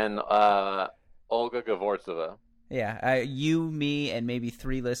 And Olga Gavortseva. Yeah, you, me, and maybe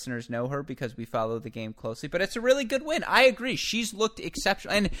 3 listeners know her because we follow the game closely. But it's a really good win. I agree. She's looked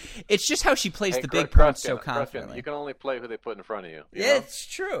exceptional. And it's just how she plays the big points so confidently. You can only play who they put in front of you. Yeah, it's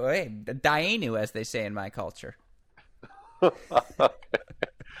true. Hey, Dainu, as they say in my culture.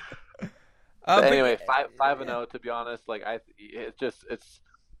 Anyway, 5-0. To be honest,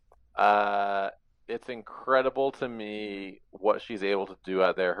 it's incredible to me what she's able to do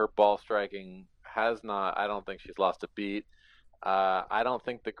out there. Her ball striking I don't think she's lost a beat. I don't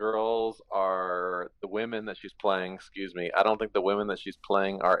think the women that she's playing, I don't think the women that she's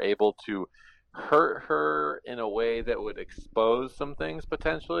playing are able to hurt her in a way that would expose some things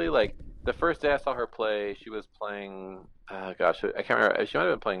potentially. Like the first day I saw her play, she was playing, I can't remember. She might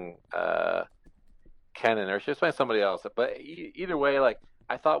have been playing Kennan, or she was playing somebody else. But either way,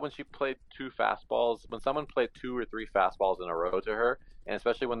 I thought when she played 2 fastballs, when someone played 2 or 3 fastballs in a row to her, and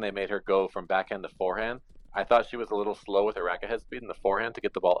especially when they made her go from backhand to forehand, I thought she was a little slow with her racket head speed in the forehand to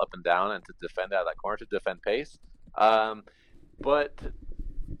get the ball up and down and to defend out of that corner, to defend pace. But,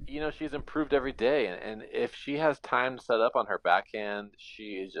 she's improved every day. And if she has time to set up on her backhand,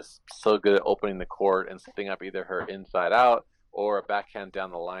 she is just so good at opening the court and setting up either her inside out or a backhand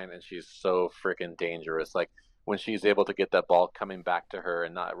down the line, and she's so freaking dangerous. Like, when she's able to get that ball coming back to her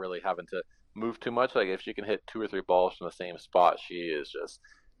and not really having to move too much, like if she can hit 2 or 3 balls from the same spot, she is just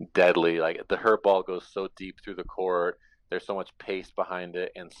deadly. Her ball goes so deep through the court. There's so much pace behind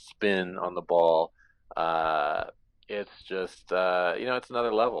it and spin on the ball. It's just it's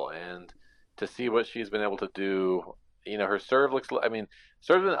another level. And to see what she's been able to do, her serve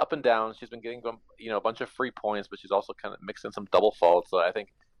serve's been up and down. She's been getting a bunch of free points, but she's also kind of mixed in some double faults. So I think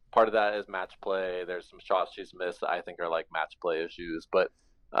part of that is match play. There's some shots she's missed that I think are match play issues, but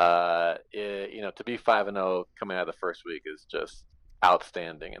to be 5-0 coming out of the first week is just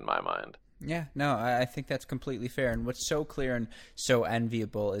outstanding in my mind. Yeah, no, I think that's completely fair. And what's so clear and so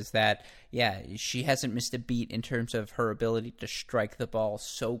enviable is that, she hasn't missed a beat in terms of her ability to strike the ball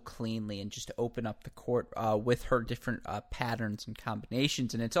so cleanly and just open up the court with her different patterns and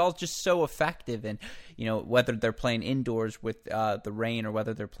combinations. And it's all just so effective. And, whether they're playing indoors with the rain or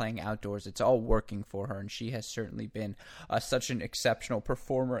whether they're playing outdoors, it's all working for her. And she has certainly been such an exceptional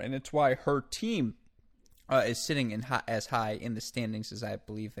performer. And it's why her team is sitting as high in the standings as I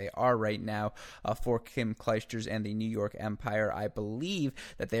believe they are right now for Kim Clijsters and the New York Empire. I believe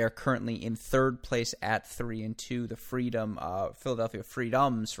that they are currently in 3rd place at 3-2. The Philadelphia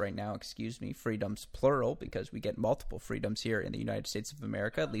Freedoms right now, Freedoms plural, because we get multiple freedoms here in the United States of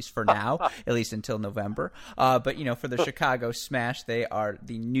America, at least for now, at least until November. But, for the Chicago Smash, they are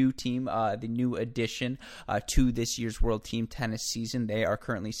the new team, the new addition to this year's World Team Tennis season. They are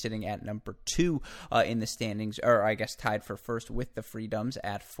currently sitting at number 2 in the standings, or I guess tied for first with the Freedoms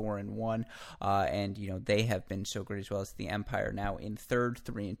at 4-1, and they have been so great, as well as the Empire now in 3rd,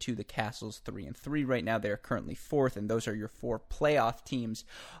 3-2. The Castles 3-3 right now. They are currently 4th, and those are your 4 playoff teams.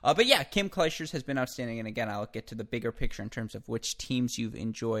 But Kim Clijsters has been outstanding, and again, I'll get to the bigger picture in terms of which teams you've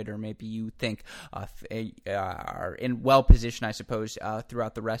enjoyed, or maybe you think are in well position, I suppose,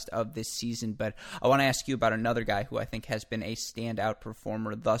 throughout the rest of this season. But I want to ask you about another guy who I think has been a standout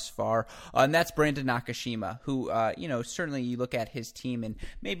performer thus far, and that's Brandon Nakashima. Who, certainly you look at his team and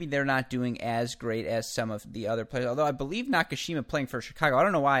maybe they're not doing as great as some of the other players. Although I believe Nakashima playing for Chicago. I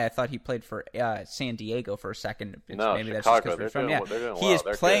don't know why I thought he played for San Diego for a second. No, maybe Chicago. That's just because he is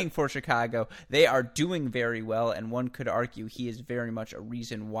playing for Chicago. They are doing very well, and one could argue he is very much a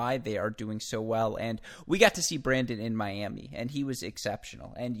reason why they are doing so well. And we got to see Brandon in Miami, and he was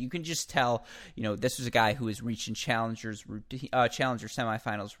exceptional. And you can just tell, this was a guy who is reaching Challenger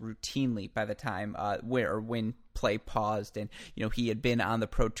semifinals routinely by the time when play paused, and he had been on the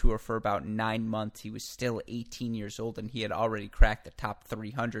pro tour for about 9 months. He was still 18 years old, and he had already cracked the top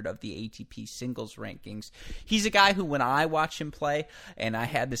 300 of the ATP singles rankings. He's a guy who, when I watch him play, and I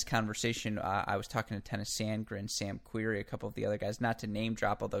had this conversation, I was talking to Tennis Sandgren, Sam Query, a couple of the other guys, not to name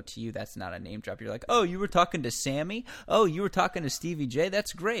drop, although to you that's not a name drop. You're like, oh, you were talking to Sammy? Oh, you were talking to Stevie J?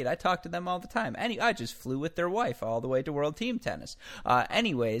 That's great. I talk to them all the time. I just flew with their wife all the way to World Team Tennis. But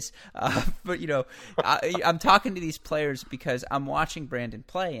I'm talking to these players because I'm watching Brandon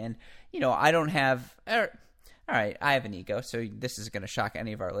play, and I don't have. All right, I have an ego, so this is going to shock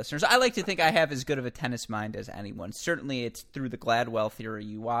any of our listeners. I like to think I have as good of a tennis mind as anyone. Certainly, it's through the Gladwell theory.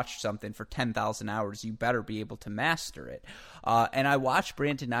 You watch something for 10,000 hours, you better be able to master it. And I watch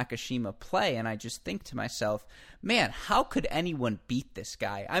Brandon Nakashima play, and I just think to myself, man, how could anyone beat this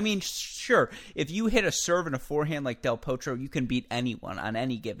guy? I mean, sure, if you hit a serve and a forehand like Del Potro, you can beat anyone on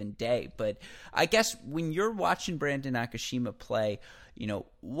any given day. But I guess when you're watching Brandon Nakashima play,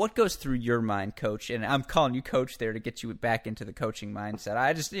 what goes through your mind, Coach? And I'm calling you Coach there to get you back into the coaching mindset.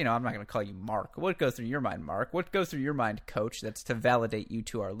 I just, I'm not going to call you Mark. What goes through your mind, Mark? What goes through your mind, Coach? That's to validate you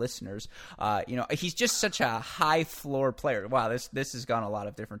to our listeners. He's just such a high floor player. Wow, this has gone a lot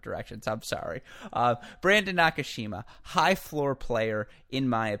of different directions. I'm sorry. Brandon Nakashima, high floor player, in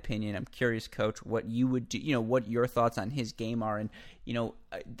my opinion. I'm curious, Coach, what you would do, what your thoughts on his game are. And,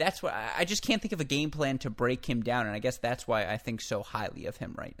 that's what I just can't think of a game plan to break him down. And I guess that's why I think so highly of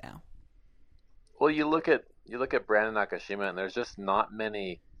him right now. Well, you look at Brandon Nakashima, and there's just not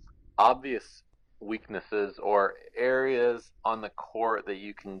many obvious weaknesses or areas on the court that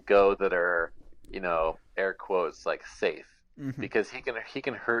you can go that are, air quotes, like safe, because he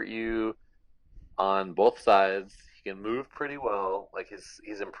can hurt you on both sides. He can move pretty well. Like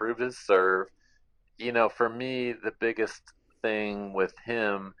he's improved his serve. For me, the biggest thing with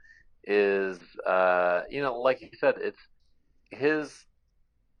him is, like you said, it's his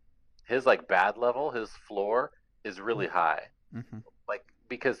like bad level, his floor is really high. Like,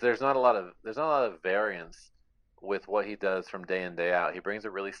 because there's not a lot of variance with what he does from day in, day out. He brings a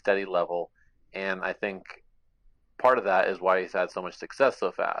really steady level, and I think part of that is why he's had so much success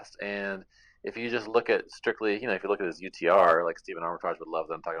so fast. And if you just look at strictly, if you look at his UTR, like Stephen Armitage would love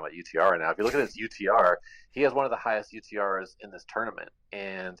that I'm talking about UTR right now. If you look at his UTR, he has one of the highest UTRs in this tournament.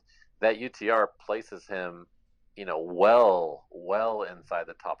 And that UTR places him, well inside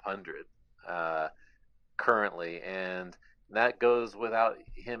the top 100 currently. And that goes without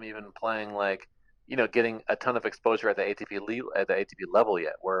him even playing getting a ton of exposure at the ATP level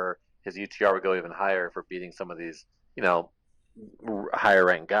yet, where his UTR would go even higher for beating some of these, higher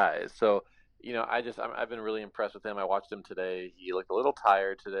ranked guys. So, I've been really impressed with him. I watched him today. He looked a little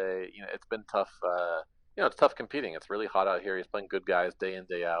tired today. It's been tough. It's tough competing. It's really hot out here. He's playing good guys day in,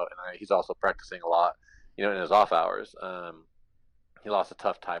 day out, and he's also practicing a lot, in his off hours. He lost a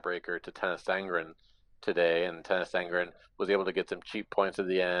tough tiebreaker to Tennis Sangren today, and Tennis Sangren was able to get some cheap points at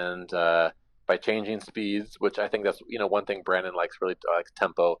the end by changing speeds, which I think that's one thing Brandon likes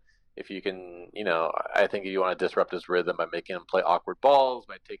tempo. If you can, I think you want to disrupt his rhythm by making him play awkward balls,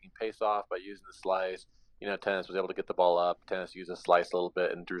 by taking pace off, by using the slice. Tennis was able to get the ball up. Tennis used a slice a little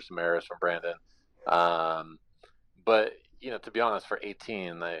bit and drew some errors from Brandon. But, to be honest, for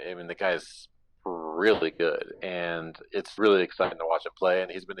 18, I mean, the guy's really good, and it's really exciting to watch him play. And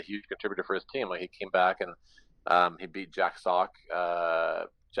he's been a huge contributor for his team. Like, he came back and he beat Jack Sock.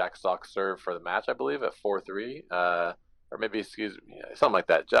 Jack Sock served for the match, I believe, at 4-3. Or maybe, something like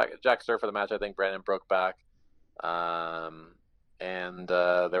that. Jack served for the match. I think Brandon broke back. And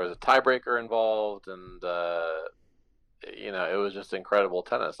there was a tiebreaker involved, and, it was just incredible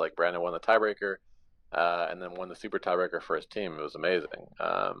tennis. Like, Brandon won the tiebreaker and then won the super tiebreaker for his team. It was amazing.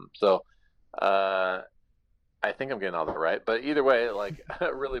 I think I'm getting all that right. But either way,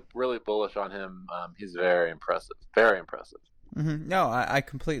 really, really bullish on him. He's very impressive. Very impressive. No, I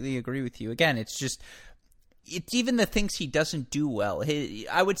completely agree with you. Again, it's even the things he doesn't do well.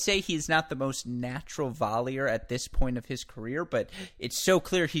 I would say he's not the most natural volleyer at this point of his career, but it's so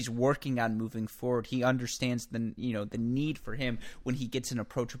clear he's working on moving forward. He understands the need for him when he gets an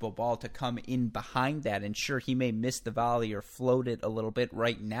approachable ball to come in behind that. And sure, he may miss the volley or float it a little bit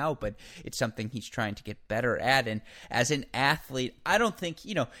right now, but it's something he's trying to get better at. And as an athlete, I don't think,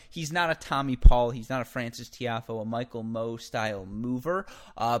 he's not a Tommy Paul, he's not a Francis Tiafoe, a Michael Moe style mover,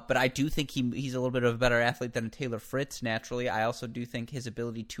 but I do think he's a little bit of a better athlete athletic than a Taylor Fritz, naturally. I also do think his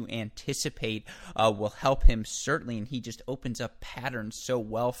ability to anticipate will help him, certainly, and he just opens up patterns so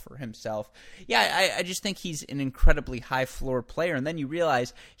well for himself. Yeah, I just think he's an incredibly high-floor player, and then you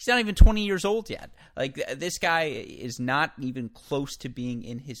realize he's not even 20 years old yet. Like, this guy is not even close to being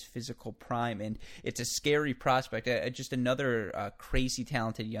in his physical prime, and it's a scary prospect. Just another crazy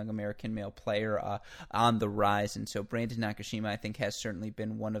talented young American male player on the rise, and so Brandon Nakashima, I think, has certainly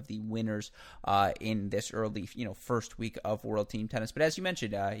been one of the winners in this early, first week of World Team Tennis. But as you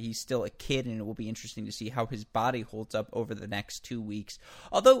mentioned, he's still a kid, and it will be interesting to see how his body holds up over the next 2 weeks.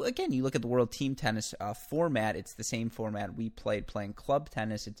 Although, again, you look at the World Team Tennis format, it's the same format we played playing club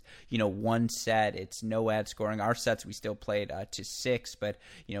tennis. It's, one set, it's no ad scoring. Our sets we still played to 6, but,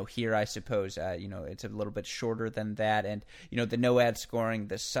 here I suppose, it's a little bit shorter than that. And, the no ad scoring,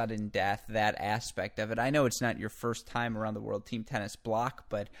 the sudden death, that aspect of it. I know it's not your first time around the World Team Tennis block,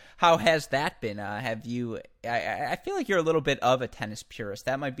 but how has that been? Have you... I feel like you're a little bit of a tennis purist.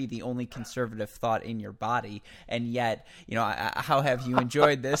 That might be the only conservative thought in your body, and yet, how have you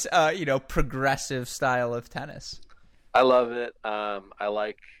enjoyed this, progressive style of tennis? I love it. I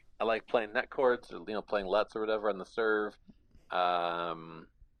like playing net courts, or, playing lets or whatever on the serve. I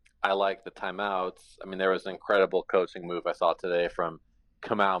like the timeouts. I mean, there was an incredible coaching move I saw today from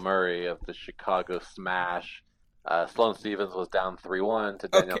Kamau Murray of the Chicago Smash. Sloane Stephens was down 3-1 to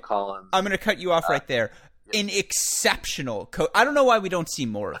Danielle Collins. I'm going to cut you off right there. An exceptional coach. I don't know why we don't see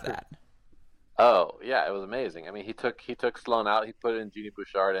more of that. Oh, yeah, it was amazing. I mean, he took Sloane out. He put in Jeannie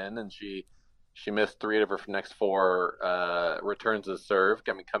Bouchard in, and she missed 3 of her next 4 returns of serve,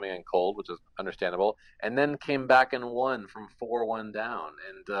 coming in cold, which is understandable, and then came back and won from 4-1 down.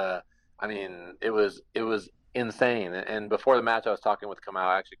 And I mean, it was insane. And before the match, I was talking with Kamau.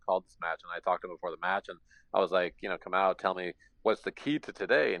 I actually called this match, and I talked to him before the match, and I was like, Kamau, tell me what's the key to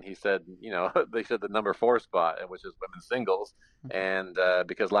today? And he said, they said the number 4 spot, which is women's singles, and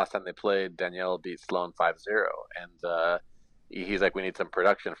because last time they played, Danielle beat Sloane 5-0, and he's like, we need some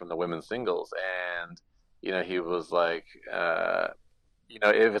production from the women's singles. And, he was like,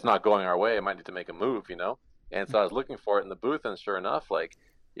 if it's not going our way, I might need to make a move, And so I was looking for it in the booth, and sure enough, like,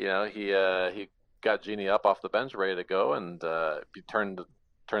 he got Jeannie up off the bench ready to go, and he turned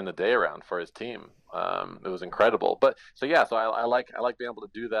the day around for his team. It was incredible. But so I like being able to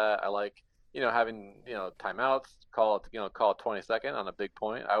do that. I like, having, timeouts, call it 20 second on a big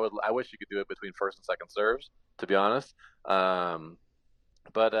point. I wish you could do it between first and second serves, to be honest. I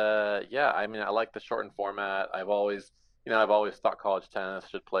mean, I like the shortened format. I've always thought college tennis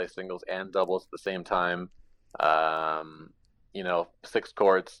should play singles and doubles at the same time. 6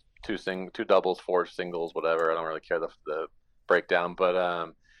 courts, 2 doubles, 4 singles, whatever. I don't really care the breakdown,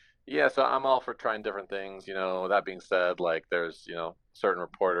 but so I'm all for trying different things. That being said, like, there's certain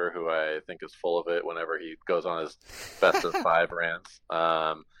reporter who I think is full of it whenever he goes on his best of 5 rants.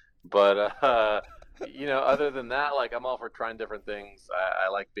 Other than that, like, I'm all for trying different things. I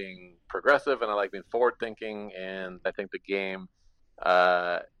like being progressive, and I like being forward thinking, and I think the game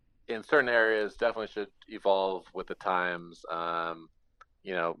in certain areas definitely should evolve with the times.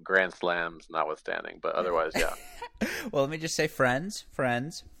 Grand slams notwithstanding, but otherwise, yeah. Well, let me just say friends.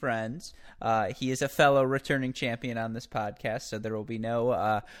 He is a fellow returning champion on this podcast, so there will be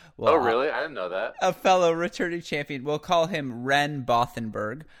no... oh, really? I didn't know that. A fellow returning champion. We'll call him Ren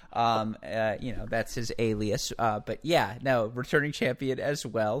Bothenberg. That's his alias. But yeah, no, returning champion as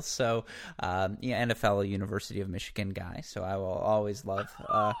well. So, and a fellow University of Michigan guy. So I will always love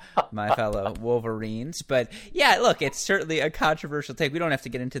my fellow Wolverines. But yeah, look, it's certainly a controversial take. We don't have to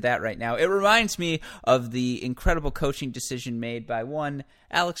get into that right now. It reminds me of the incredible coaching decision made by one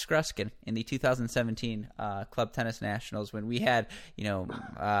Alex Gruskin in the 2017 Club Tennis Nationals when we had, oh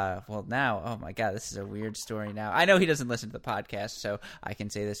my God, this is a weird story now. I know he doesn't listen to the podcast, so I can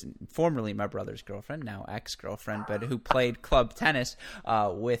say this. Formerly my brother's girlfriend, now ex-girlfriend, but who played club tennis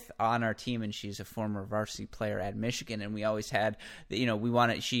on our team, and she's a former varsity player at Michigan, and we always had,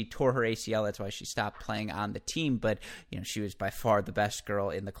 she tore her ACL, that's why she stopped playing on the team, but, she was by far the best girl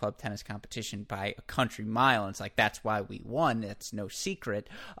in the club tennis competition by a country mile, and it's like, that's why we won. That's no secret.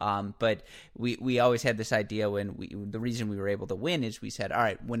 But we always had this idea the reason we were able to win is we said, all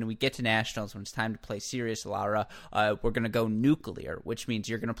right, when we get to nationals, when it's time to play serious, Laura, we're going to go nuclear, which means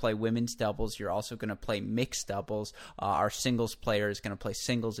you're going to play women's doubles. You're also going to play mixed doubles. Our singles player is going to play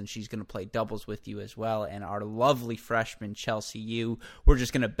singles, and she's going to play doubles with you as well. And our lovely freshman, Chelsea Yu, we're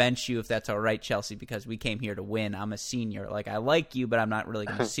just going to bench you if that's all right, Chelsea, because we came here to win. I'm a senior. Like, I like you, but I'm not really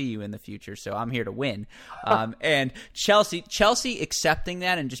going to see you in the future, so I'm here to win. And Chelsea accepting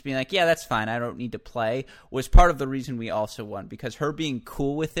that and just being like, yeah, that's fine, I don't need to play, was part of the reason we also won, because her being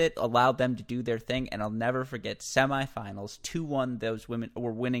cool with it allowed them to do their thing. And I'll never forget semifinals, 2-1, those women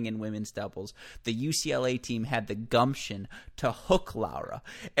were winning in women's doubles. The UCLA team had the gumption to hook Laura.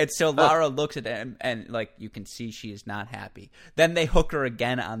 And so Laura looks at him and like you can see she is not happy. Then they hook her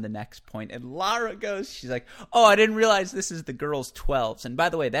again on the next point, and Laura goes, she's like, oh, I didn't realize this is the girls' 12s. And by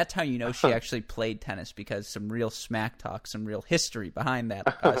the way, that's how you know she actually played tennis, because some real smack talk, some real history behind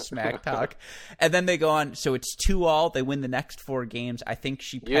that smack talk. And then they go on, so it's 2-2. They win the next 4 games. I think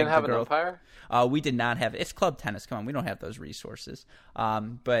she pegged You didn't have the girl. an umpire? We did not have. It's club tennis. Come on, we don't have those resources.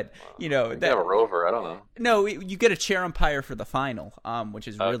 But you know, You have a rover. I don't know. no, you get a chair umpire for the final, which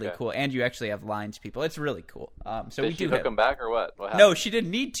is really Okay. cool, and you actually have lines people. It's really cool. So we Did she do hook have. them back or what? What No, happened? she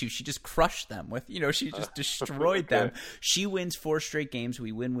didn't need to. She just crushed them with, she just destroyed them. Okay. She wins 4 straight games.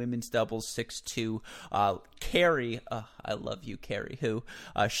 We win women's doubles 6-2. Carrie, I love you, Carrie,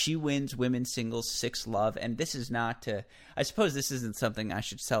 she wins women's singles 6-love. And this is not to, I suppose this isn't something I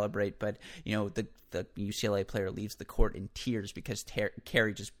should celebrate, but, the UCLA player leaves the court in tears because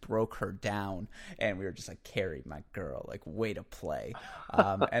Carrie just broke her down. And we were just like, Carrie, my girl, like, way to play.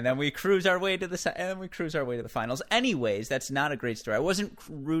 And then we cruise our way to the finals. Anyways, that's not a great story. I wasn't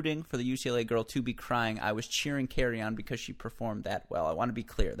rooting for the UCLA girl to be crying. I was cheering Carrie on because she performed that well. I want to be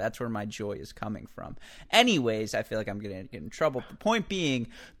clear. That's where my joy is coming from. Anyways, I feel like I'm going to get in trouble. The point being,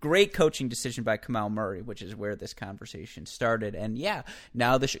 great coaching decision by Kamal Murray, which is where this conversation started. And yeah,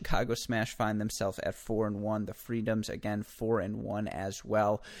 now the Chicago Smash find themselves at 4-1. The Freedoms, again, 4-1 as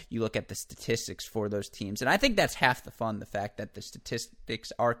well. You look at the statistics for those teams, and I think that's half the fun, the fact that the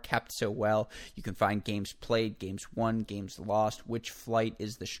statistics are kept so well. You can find games played, games won, games lost, which flight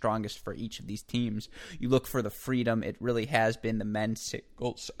is the strongest for each of these teams. You look for the Freedom, it really has been the men's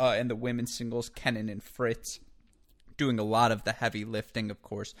singles and the women's singles, Kenan and Fritz doing a lot of the heavy lifting. Of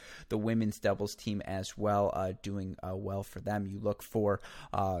course, the women's doubles team as well, doing well for them. You look for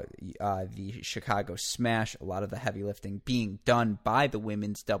the Chicago Smash, a lot of the heavy lifting being done by the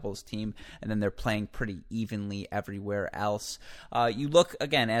women's doubles team, and then they're playing pretty evenly everywhere else. You look,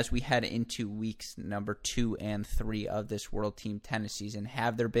 again, as we head into weeks number 2 and 3 of this World Team Tennis season,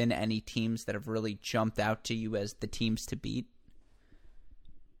 have there been any teams that have really jumped out to you as the teams to beat?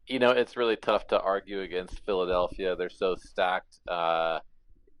 It's really tough to argue against Philadelphia. They're so stacked. Taylor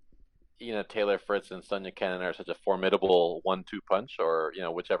Fritz and Sonia Kenin are such a formidable 1-2 punch, or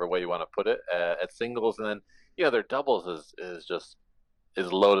whichever way you want to put it, at singles. And then their doubles is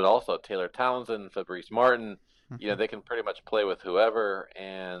loaded also. Taylor Townsend, Fabrice Martin, they can pretty much play with whoever.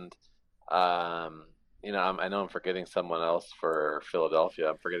 And I know I'm forgetting someone else for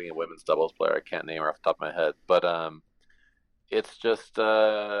Philadelphia. I'm forgetting a women's doubles player. I can't name her off the top of my head, but it's just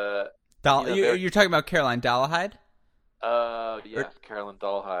you're talking about Caroline Dolehide? Yes, Carolyn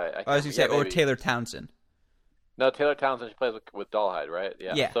Dolehide. I was going to say, or Taylor Townsend. No, Taylor Townsend, she plays with Dolehide, right?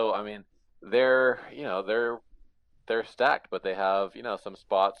 Yeah. So I mean, they're stacked, but they have some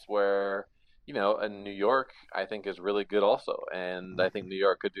spots where and New York I think is really good also, and I think New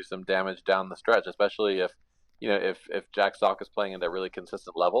York could do some damage down the stretch, especially if if Jack Sock is playing at a really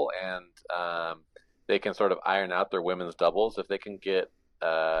consistent level, and they can sort of iron out their women's doubles. If they can get,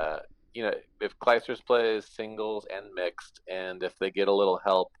 if Kleisters plays singles and mixed, and if they get a little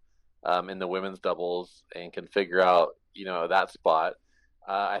help in the women's doubles and can figure out, that spot,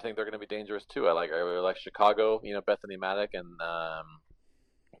 I think they're going to be dangerous too. I really like Chicago, Bethany Maddock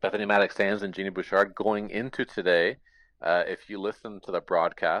Sands and Jeannie Bouchard going into today. If you listen to the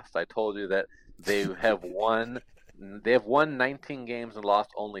broadcast, I told you that they have won 19 games and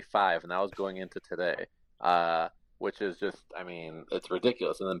lost only 5, and that was going into today, which is just, it's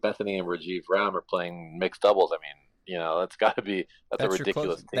ridiculous. And then Bethany and Rajiv Ram are playing mixed doubles. That's a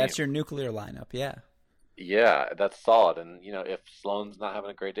ridiculous team. That's your nuclear lineup, yeah. Yeah, that's solid. And, if Sloane's not having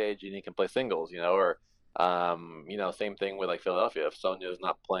a great day, Jeannie can play singles, or, same thing with like Philadelphia. If Sonia's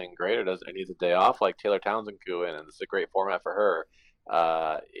not playing great or needs a day off, like Taylor Townsend could go in, and it's a great format for her.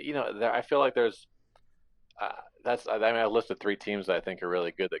 I feel like there's, I listed 3 teams that I think are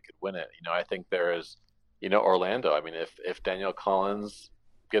really good that could win it. I think there is, Orlando. If Danielle Collins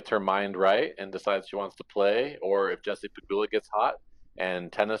gets her mind right and decides she wants to play, or if Jessie Pegula gets hot,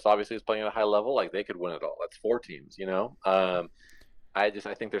 and tennis obviously is playing at a high level, like they could win it all. That's 4 teams, I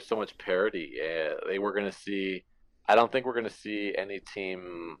think there's so much parity. I don't think we're going to see any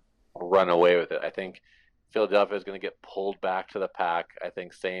team run away with it. I think Philadelphia is going to get pulled back to the pack. I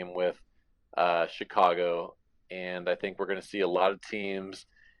think same with Chicago, and I think we're going to see a lot of teams,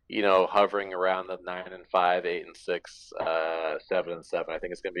 hovering around the 9-5, 8-6, 7-7. I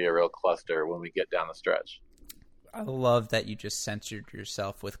think it's going to be a real cluster when we get down the stretch. I love that you just censored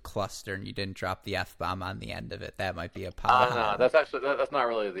yourself with cluster and you didn't drop the F-bomb on the end of it. That might be a pile. No, that's not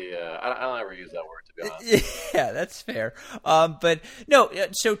really the. I don't ever use that word, to be honest. Yeah, that's fair. But no,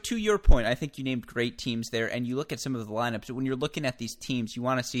 so to your point, I think you named great teams there, and you look at some of the lineups. When you're looking at these teams, you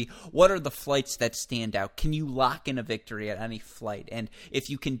want to see what are the flights that stand out. Can you lock in a victory at any flight? And if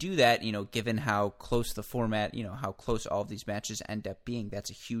you can do that, given how close the format, how close all of these matches end up being,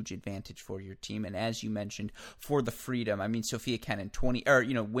 that's a huge advantage for your team. And as you mentioned, for the freedom, I mean, Sofia Kenin,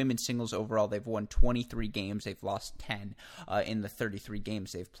 women's singles overall, they've won 23 games. They've lost 10 in the 33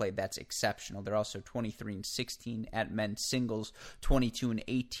 games they've played. That's exceptional. They're also 23-16 at men's singles,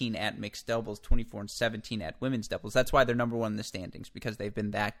 22-18 at mixed doubles, 24-17 at women's doubles. That's why they're number one in the standings, because they've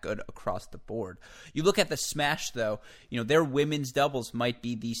been that good across the board. You look at the smash, though, their women's doubles might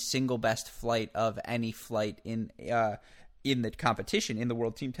be the single best flight of any flight in the competition in the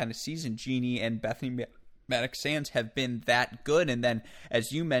World Team Tennis season. Jeannie and Bethany Maddox-Sands have been that good, and then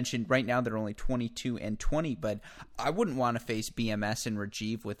as you mentioned, right now they're only 22-20, but I wouldn't want to face BMS and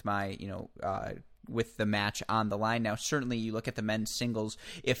Rajiv with my with the match on the line. Now, certainly you look at the men's singles,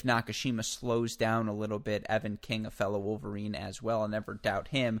 if Nakashima slows down a little bit, Evan King, a fellow Wolverine as well, I'll never doubt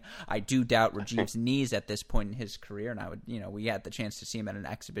him. I do doubt Rajiv's knees at this point in his career, and I would, we had the chance to see him at an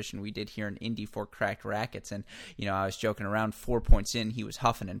exhibition we did here in Indy for Cracked Rackets, and, I was joking around, 4 points in, he was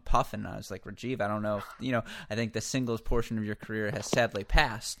huffing and puffing, and I was like, Rajiv, I don't know if, I think the singles portion of your career has sadly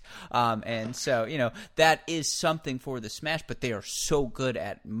passed, and so, that is something for the Smash, but they are so good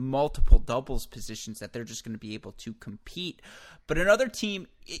at multiple doubles positions that they're just going to be able to compete. But another team,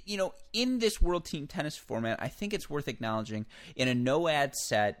 in this World Team Tennis format, I think it's worth acknowledging, in a no-ad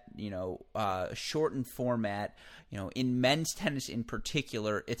set, shortened format, in men's tennis in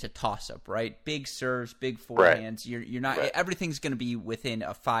particular, it's a toss-up, right? Big serves, big forehands. Right. You're not. Right. Everything's going to be within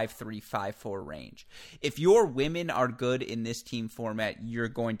a 5-3, 5-4 range. If your women are good in this team format, you're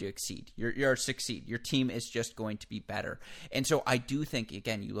going to exceed. You're succeed. Your team is just going to be better. And so I do think,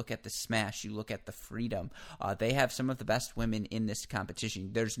 again, you look at the Smash, you look at the Freedom. They have some of the best women in this competition.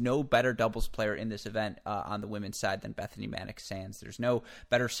 There's no better doubles player in this event on the women's side than Bethany Maddox-Sands. There's no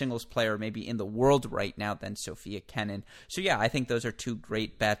better singles player maybe in the world right now than Sofia Kenin. So yeah, I think those are two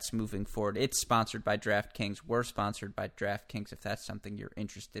great bets moving forward. It's sponsored by DraftKings. We're sponsored by DraftKings. If that's something you're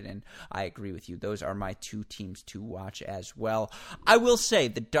interested in, I agree with you. Those are my two teams to watch as well. I will say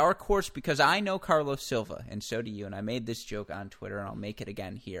the dark horse, because I know Carlos Silva, and so do you, and I made this joke on Twitter, and I'll make it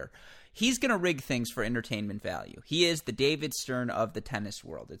again here. He's going to rig things for entertainment value. He is the David Stern of the tennis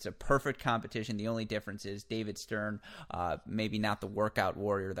world. It's a perfect competition. The only difference is David Stern, maybe not the workout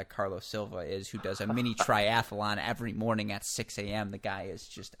warrior that Carlos Silva is, who does a mini triathlon every morning at 6 a.m. The guy is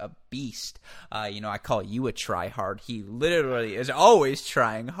just a beast. I call you a try-hard. He literally is always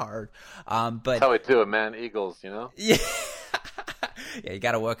trying hard. But that's how we do it, man. Eagles, Yeah. Yeah, you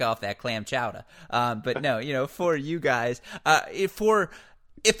got to work off that clam chowder. But no, for you guys,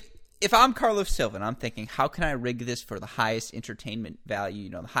 if I'm Carlos Silva and I'm thinking, how can I rig this for the highest entertainment value,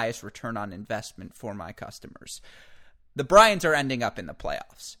 the highest return on investment for my customers? The Bryans are ending up in the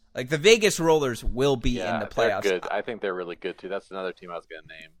playoffs. Like, the Vegas Rollers will be in the playoffs. They're good. I think they're really good, too. That's another team I was going to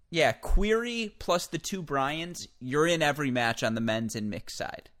name. Yeah, Query plus the two Bryans, you're in every match on the men's and mixed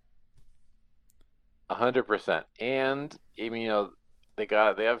side. 100%. And, they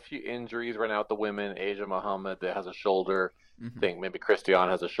have a few injuries right now with the women. Asia Muhammad that has a shoulder. I think maybe Christian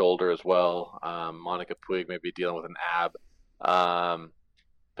has a shoulder as well. Monica Puig may be dealing with an ab.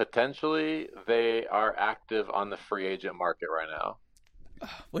 Potentially, they are active on the free agent market right now.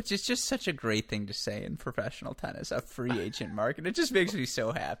 Which is just such a great thing to say in professional tennis, a free agent market. It just makes me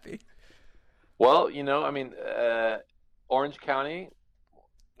so happy. Well, Orange County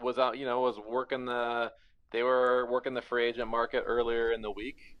was out, they were working the free agent market earlier in the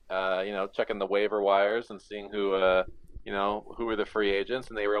week, checking the waiver wires and seeing who were the free agents,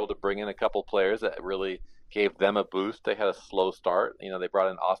 and they were able to bring in a couple players that really gave them a boost. They had a slow start. They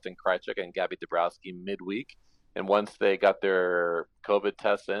brought in Austin Krajicek and Gabby Dabrowski midweek, and once they got their COVID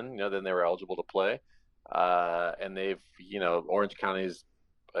tests in, then they were eligible to play. And they've, Orange County's,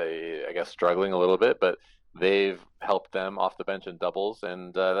 I guess, struggling a little bit, but they've helped them off the bench in doubles,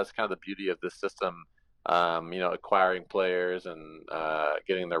 and that's kind of the beauty of this system. Acquiring players and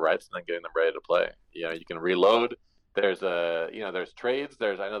getting their rights and then getting them ready to play. You can reload. There's there's trades.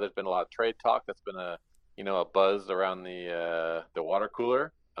 I know there's been a lot of trade talk. That's been a buzz around the water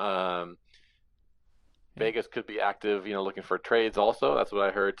cooler. Vegas could be active, looking for trades also. That's what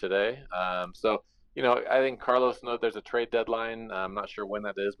I heard today. So I think Carlos knows there's a trade deadline. I'm not sure when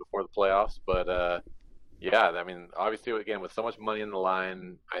that is before the playoffs, but yeah, I mean, obviously, again, with so much money in the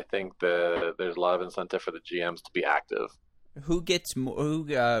line, I think there's a lot of incentive for the GMs to be active. Who gets who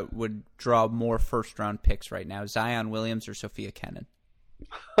would draw more first round picks right now, Zion Williams or Sophia Kenin?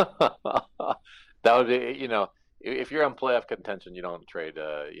 That would be, if you're on playoff contention, you don't trade,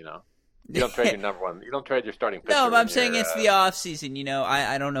 you don't trade your number one. You don't trade your starting pitcher. No, but I'm saying it's the off season.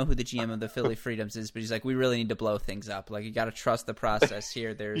 I don't know who the GM of the Philly Freedoms is, but he's like, we really need to blow things up. Like, you got to trust the process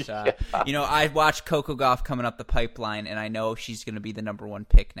here. There's, yeah. I watched Coco Gauff coming up the pipeline, and I know she's going to be the number one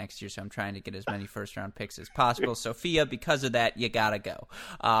pick next year. So I'm trying to get as many first round picks as possible. Sophia, because of that, you gotta go.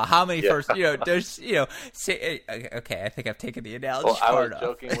 How many first? There's, say, okay. I think I've taken the analogy. Well, I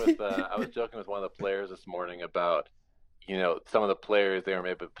was joking with one of the players this morning about, some of the players they were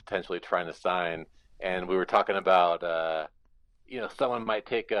maybe potentially trying to sign, and we were talking about, someone might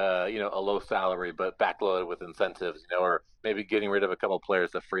take a low salary but backloaded with incentives, or maybe getting rid of a couple of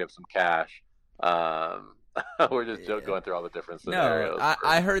players to free up some cash. We're just going through all the different scenarios. No,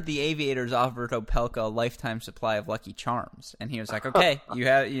 I heard the Aviators offered Opelka a lifetime supply of Lucky Charms, and he was like, "Okay, you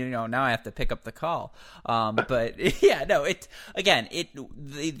have, now I have to pick up the call." But yeah, no,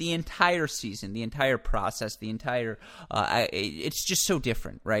 the entire season, the entire process, it's just so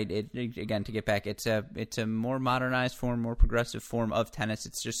different, right? Again, to get back, it's a more modernized form, more progressive form of tennis.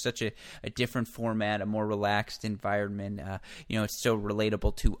 It's just such a different format, a more relaxed environment. It's so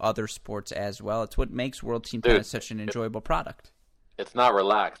relatable to other sports as well. It's what makes World Team Tennis such an enjoyable product. It's not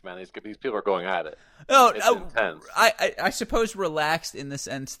relaxed, man. These people are going at it. It's intense. I suppose relaxed in the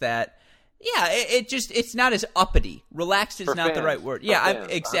sense that, it's not as uppity. Relaxed is not the right word. Yeah,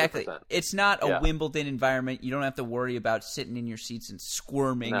 exactly. 100%. It's not a Wimbledon environment. You don't have to worry about sitting in your seats and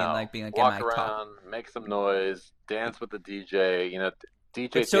squirming and being like, walk around, make some noise, dance with the DJ.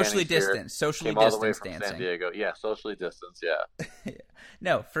 DJ but socially distanced. Socially distanced dancing. San Diego. Yeah, socially distanced, yeah.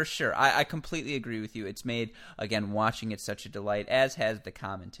 No, for sure. I completely agree with you. It's made, again, watching it such a delight, as has the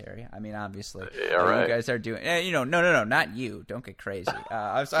commentary. I mean, obviously, you guys are doing no, not you. Don't get crazy.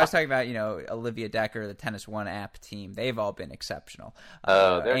 I was talking about, Olivia Decker, the Tennis One app team. They've all been exceptional.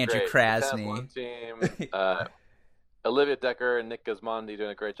 Andrew great. Krasny. Team, Olivia Decker and Nick Gismondi doing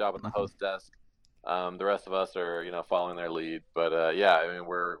a great job at the host desk. The rest of us are, following their lead. But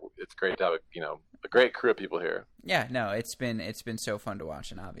it's great to have a great crew of people here. Yeah, no, it's been so fun to watch,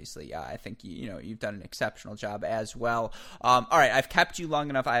 and obviously, I think you've done an exceptional job as well. All right, I've kept you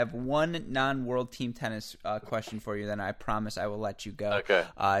long enough. I have one non-World Team Tennis question for you. Then I promise I will let you go. Okay.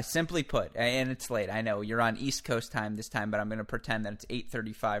 Simply put, and it's late. I know you're on East Coast time this time, but I'm going to pretend that it's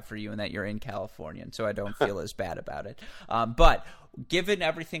 8:35 for you and that you're in California, and so I don't feel as bad about it. But given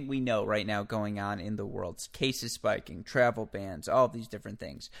everything we know right now going on in the world, cases spiking, travel bans, all of these different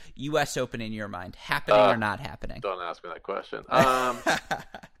things, U.S. Open in your mind, happening or not happening? Don't ask me that question. I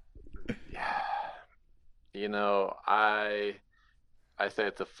say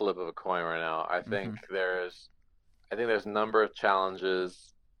it's a flip of a coin right now. I think there's a number of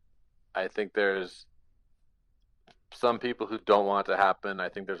challenges. I think there's some people who don't want it to happen. I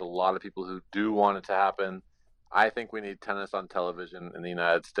think there's a lot of people who do want it to happen. I think we need tennis on television in the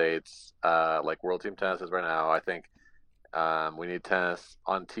United States, like World Team Tennis is right now. I think we need tennis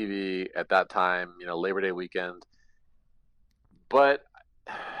on TV at that time, Labor Day weekend. But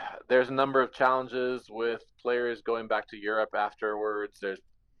there's a number of challenges with players going back to Europe afterwards. There's,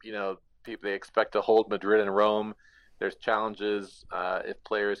 people they expect to hold Madrid and Rome. There's challenges if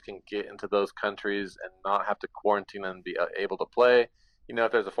players can get into those countries and not have to quarantine and be able to play.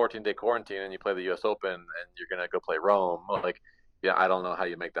 If there's a 14-day quarantine and you play the U.S. Open and you're going to go play Rome, I don't know how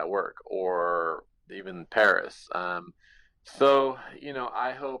you make that work, or even Paris. So,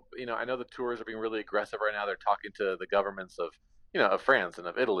 I hope, I know the tours are being really aggressive right now. They're talking to the governments of, of France and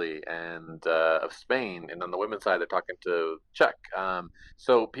of Italy and of Spain. And on the women's side, they're talking to Czech.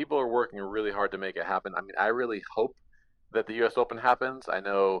 So people are working really hard to make it happen. I mean, I really hope that the U.S. Open happens. I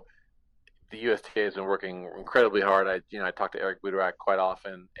know the USTA has been working incredibly hard. I talk to Eric Buderak quite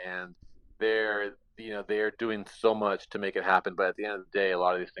often, and they're doing so much to make it happen. But at the end of the day, a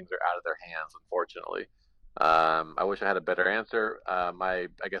lot of these things are out of their hands, unfortunately. I wish I had a better answer. My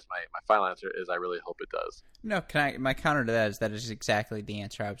final answer is I really hope it does. No, my counter to that is exactly the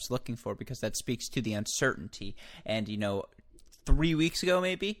answer I was looking for, because that speaks to the uncertainty. And 3 weeks ago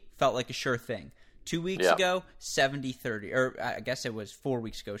maybe felt like a sure thing. 2 weeks ago, 70-30, or I guess it was 4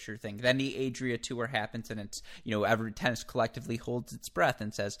 weeks ago, sure thing. Then the Adria Tour happens, and it's, every tennis collectively holds its breath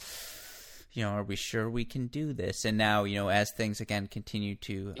and says, are we sure we can do this? And now, as things again continue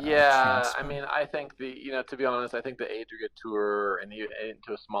to transfer. I mean, I think to be honest, I think the Adria Tour, and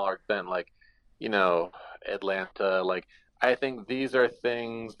to a smaller extent, Atlanta. Like, I think these are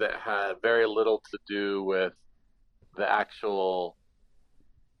things that had very little to do with the actual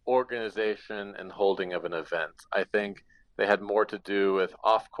organization and holding of an event. I think they had more to do with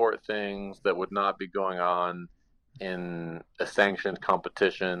off-court things that would not be going on in a sanctioned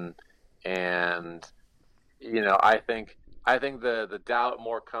competition. And I think the doubt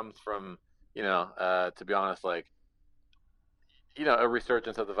more comes from to be honest, like a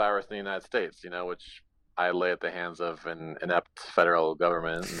resurgence of the virus in the United States, which I lay at the hands of an inept federal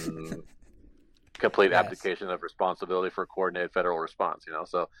government and complete Yes. abdication of responsibility for a coordinated federal response.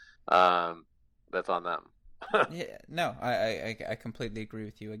 So that's on them. Yeah, no, I completely agree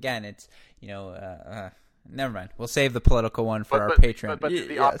with you. Again, it's never mind. We'll save the political one for our Patreon. But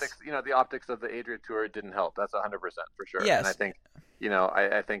the Yes. optics, the optics of the Adria Tour didn't help. That's 100% for sure. Yes. And I think,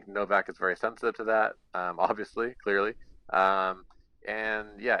 I think Novak is very sensitive to that. Obviously, clearly,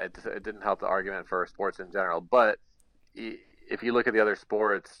 and yeah, it didn't help the argument for sports in general. But if you look at the other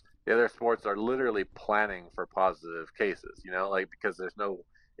sports are literally planning for positive cases. Because there's no,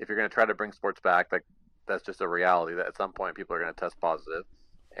 if you're going to try to bring sports back, like that's just a reality that at some point people are going to test positive,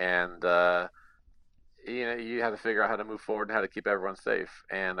 and you have to figure out how to move forward and how to keep everyone safe.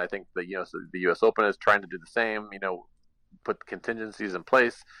 And I think the U.S. Open is trying to do the same. Put contingencies in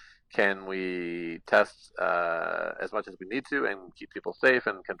place. Can we test as much as we need to and keep people safe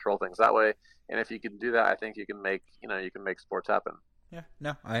and control things that way? And if you can do that, I think you can make sports happen. Yeah,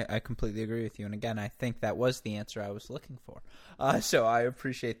 no, I completely agree with you. And again, I think that was the answer I was looking for. So I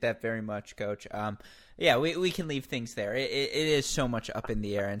appreciate that very much, Coach. Yeah, we can leave things there. It is so much up in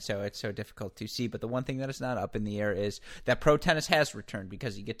the air, and so it's so difficult to see. But the one thing that is not up in the air is that pro tennis has returned,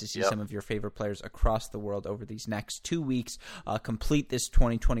 because you get to see some of your favorite players across the world over these next 2 weeks, complete this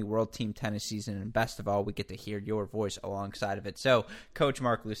 2020 World Team Tennis season. And best of all, we get to hear your voice alongside of it. So, Coach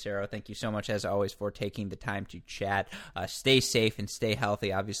Marc Lucero, thank you so much, as always, for taking the time to chat. Stay safe and stay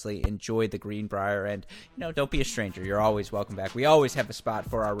healthy. Obviously, enjoy the Greenbrier, and don't be a stranger. You're always welcome back. We always have a spot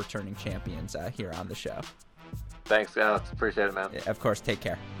for our returning champions here on the show. Thanks, Alex. Appreciate it, man. Of course. Take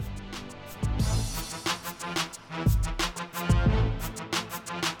care.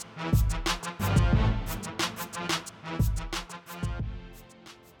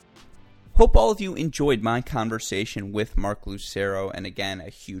 Hope all of you enjoyed my conversation with Marc Lucero, and again,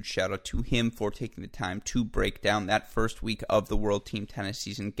 a huge shout out to him for taking the time to break down that first week of the World Team Tennis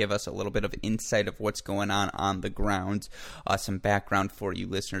season, give us a little bit of insight of what's going on the ground. Some background for you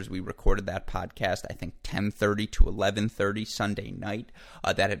listeners: we recorded that podcast, I think 10:30 to 11:30 Sunday night.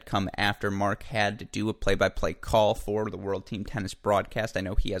 That had come after Marc had to do a play-by-play call for the World Team Tennis broadcast. I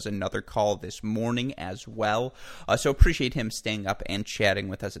know he has another call this morning as well, so appreciate him staying up and chatting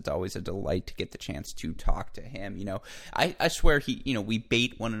with us. It's always a delight to get the chance to talk to him. I swear we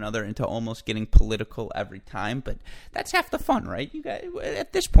bait one another into almost getting political every time, but that's half the fun, right? You guys,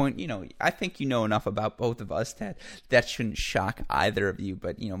 at this point, I think enough about both of us that shouldn't shock either of you.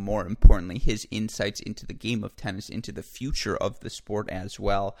 But more importantly, his insights into the game of tennis, into the future of the sport as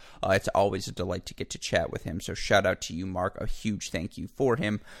well. It's always a delight to get to chat with him. So shout out to you, Marc. A huge thank you for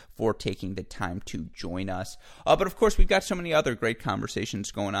him for taking the time to join us. But of course, we've got so many other great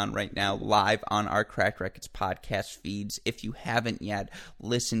conversations going on right now, live on our Cracked Racquets podcast feeds. If you haven't yet,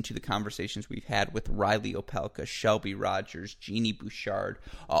 listen to the conversations we've had with Riley Opelka, Shelby Rogers, Jeannie Bouchard,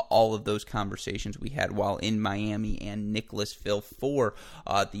 all of those conversations we had while in Miami and Nicholasville for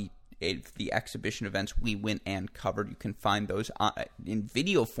the exhibition events we went and covered. You can find those in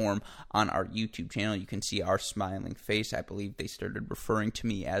video form on our YouTube channel. You can see our smiling face. I believe they started referring to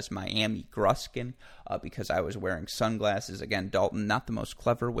me as Miami Gruskin because I was wearing sunglasses. Again, Dalton, not the most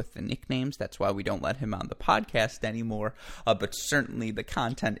clever with the nicknames. That's why we don't let him on the podcast anymore. But certainly the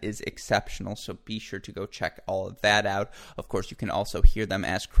content is exceptional, so be sure to go check all of that out. Of course, you can also hear them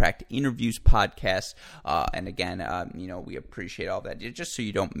as Cracked Interviews podcasts. And again, we appreciate all that. Just so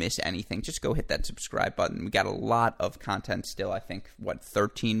you don't miss anything, just go hit that subscribe button. We got a lot of content still. I think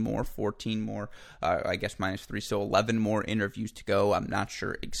 14 more, I guess minus 3, so 11 more interviews to go. I'm not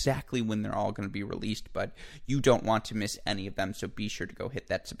sure exactly when they're all going to be released, but you don't want to miss any of them, so be sure to go hit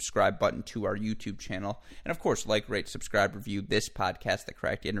that subscribe button to our YouTube channel. And of course, like, rate, subscribe, review this podcast, the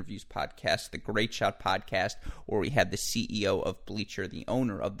Cracked Interviews podcast, the Great Shot podcast, where we had the CEO of Bleacher, the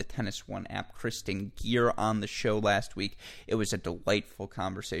owner of the Tennis One app, Kristen Gear, on the show last week. It was a delightful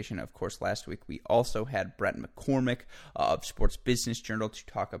conversation. Of course, last week we also had Brett McCormick of Sports Business Journal to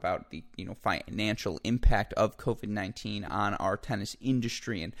talk about the financial impact of COVID-19 on our tennis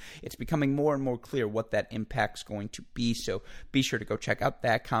industry, and it's becoming more and more clear what that impact's going to be. So be sure to go check out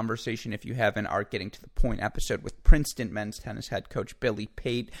that conversation if you haven't. Our Getting to the Point episode with Princeton men's tennis head coach Billy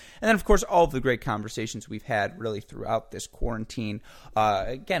Pate. And then, of course, all of the great conversations we've had really throughout this quarantine.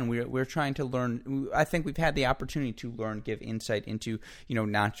 Again, we're trying to learn. I think we've had the opportunity to learn, give insight into,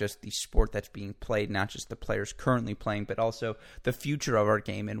 not just the sport that's being played, not just the players currently playing, but also the future of our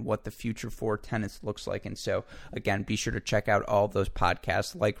game and what the future for tennis looks like. And so, again, be sure to check out all of those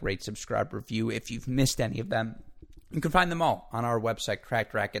podcasts, like, rate, subscribe, review. If you've missed any of them, you can find them all on our website,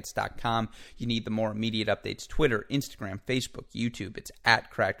 crackedrackets.com. You need the more immediate updates: Twitter, Instagram, Facebook, YouTube. It's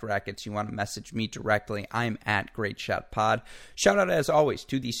at Cracked Rackets. You want to message me directly, I'm at Great Shot Pod. Shout out, as always,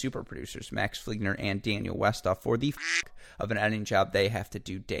 to the super producers, Max Fliegner and Daniel Westoff, for the of an editing job they have to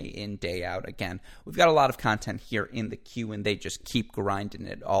do day in, day out. Again, we've got a lot of content here in the queue, and they just keep grinding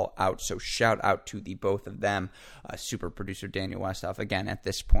it all out. So shout out to the both of them. Super producer Daniel Westoff, again, at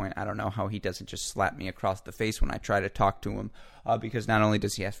this point, I don't know how he doesn't just slap me across the face when I try to talk to him, because not only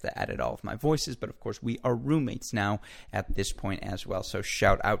does he have to edit all of my voices, but of course we are roommates now at this point as well. So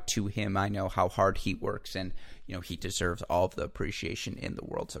shout out to him. I know how hard he works, and he deserves all of the appreciation in the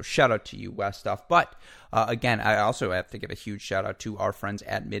world. So shout out to you, Westoff. But again, I also have to give a huge shout out to our friends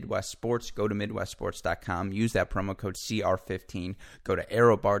at Midwest Sports. Go to MidwestSports.com, use that promo code CR15. Go to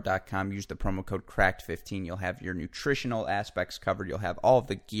AeroBar.com, use the promo code Cracked15. You'll have your nutritional aspects covered. You'll have all of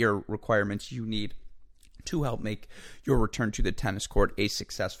the gear requirements you need to help make your return to the tennis court a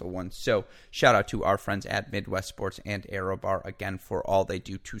successful one. So shout out to our friends at Midwest Sports and AeroBar, again, for all they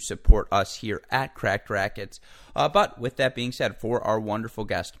do to support us here at Cracked Rackets. But with that being said, for our wonderful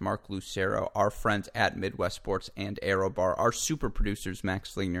guest, Marc Lucero, our friends at Midwest Sports and AeroBar, our super producers,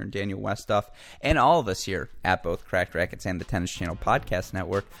 Max Fliegner and Daniel Westoff, and all of us here at both Cracked Rackets and the Tennis Channel Podcast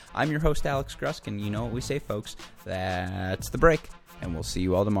Network, I'm your host, Alex Gruskin. You know what we say, folks. That's the break, and we'll see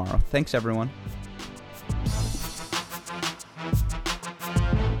you all tomorrow. Thanks, everyone.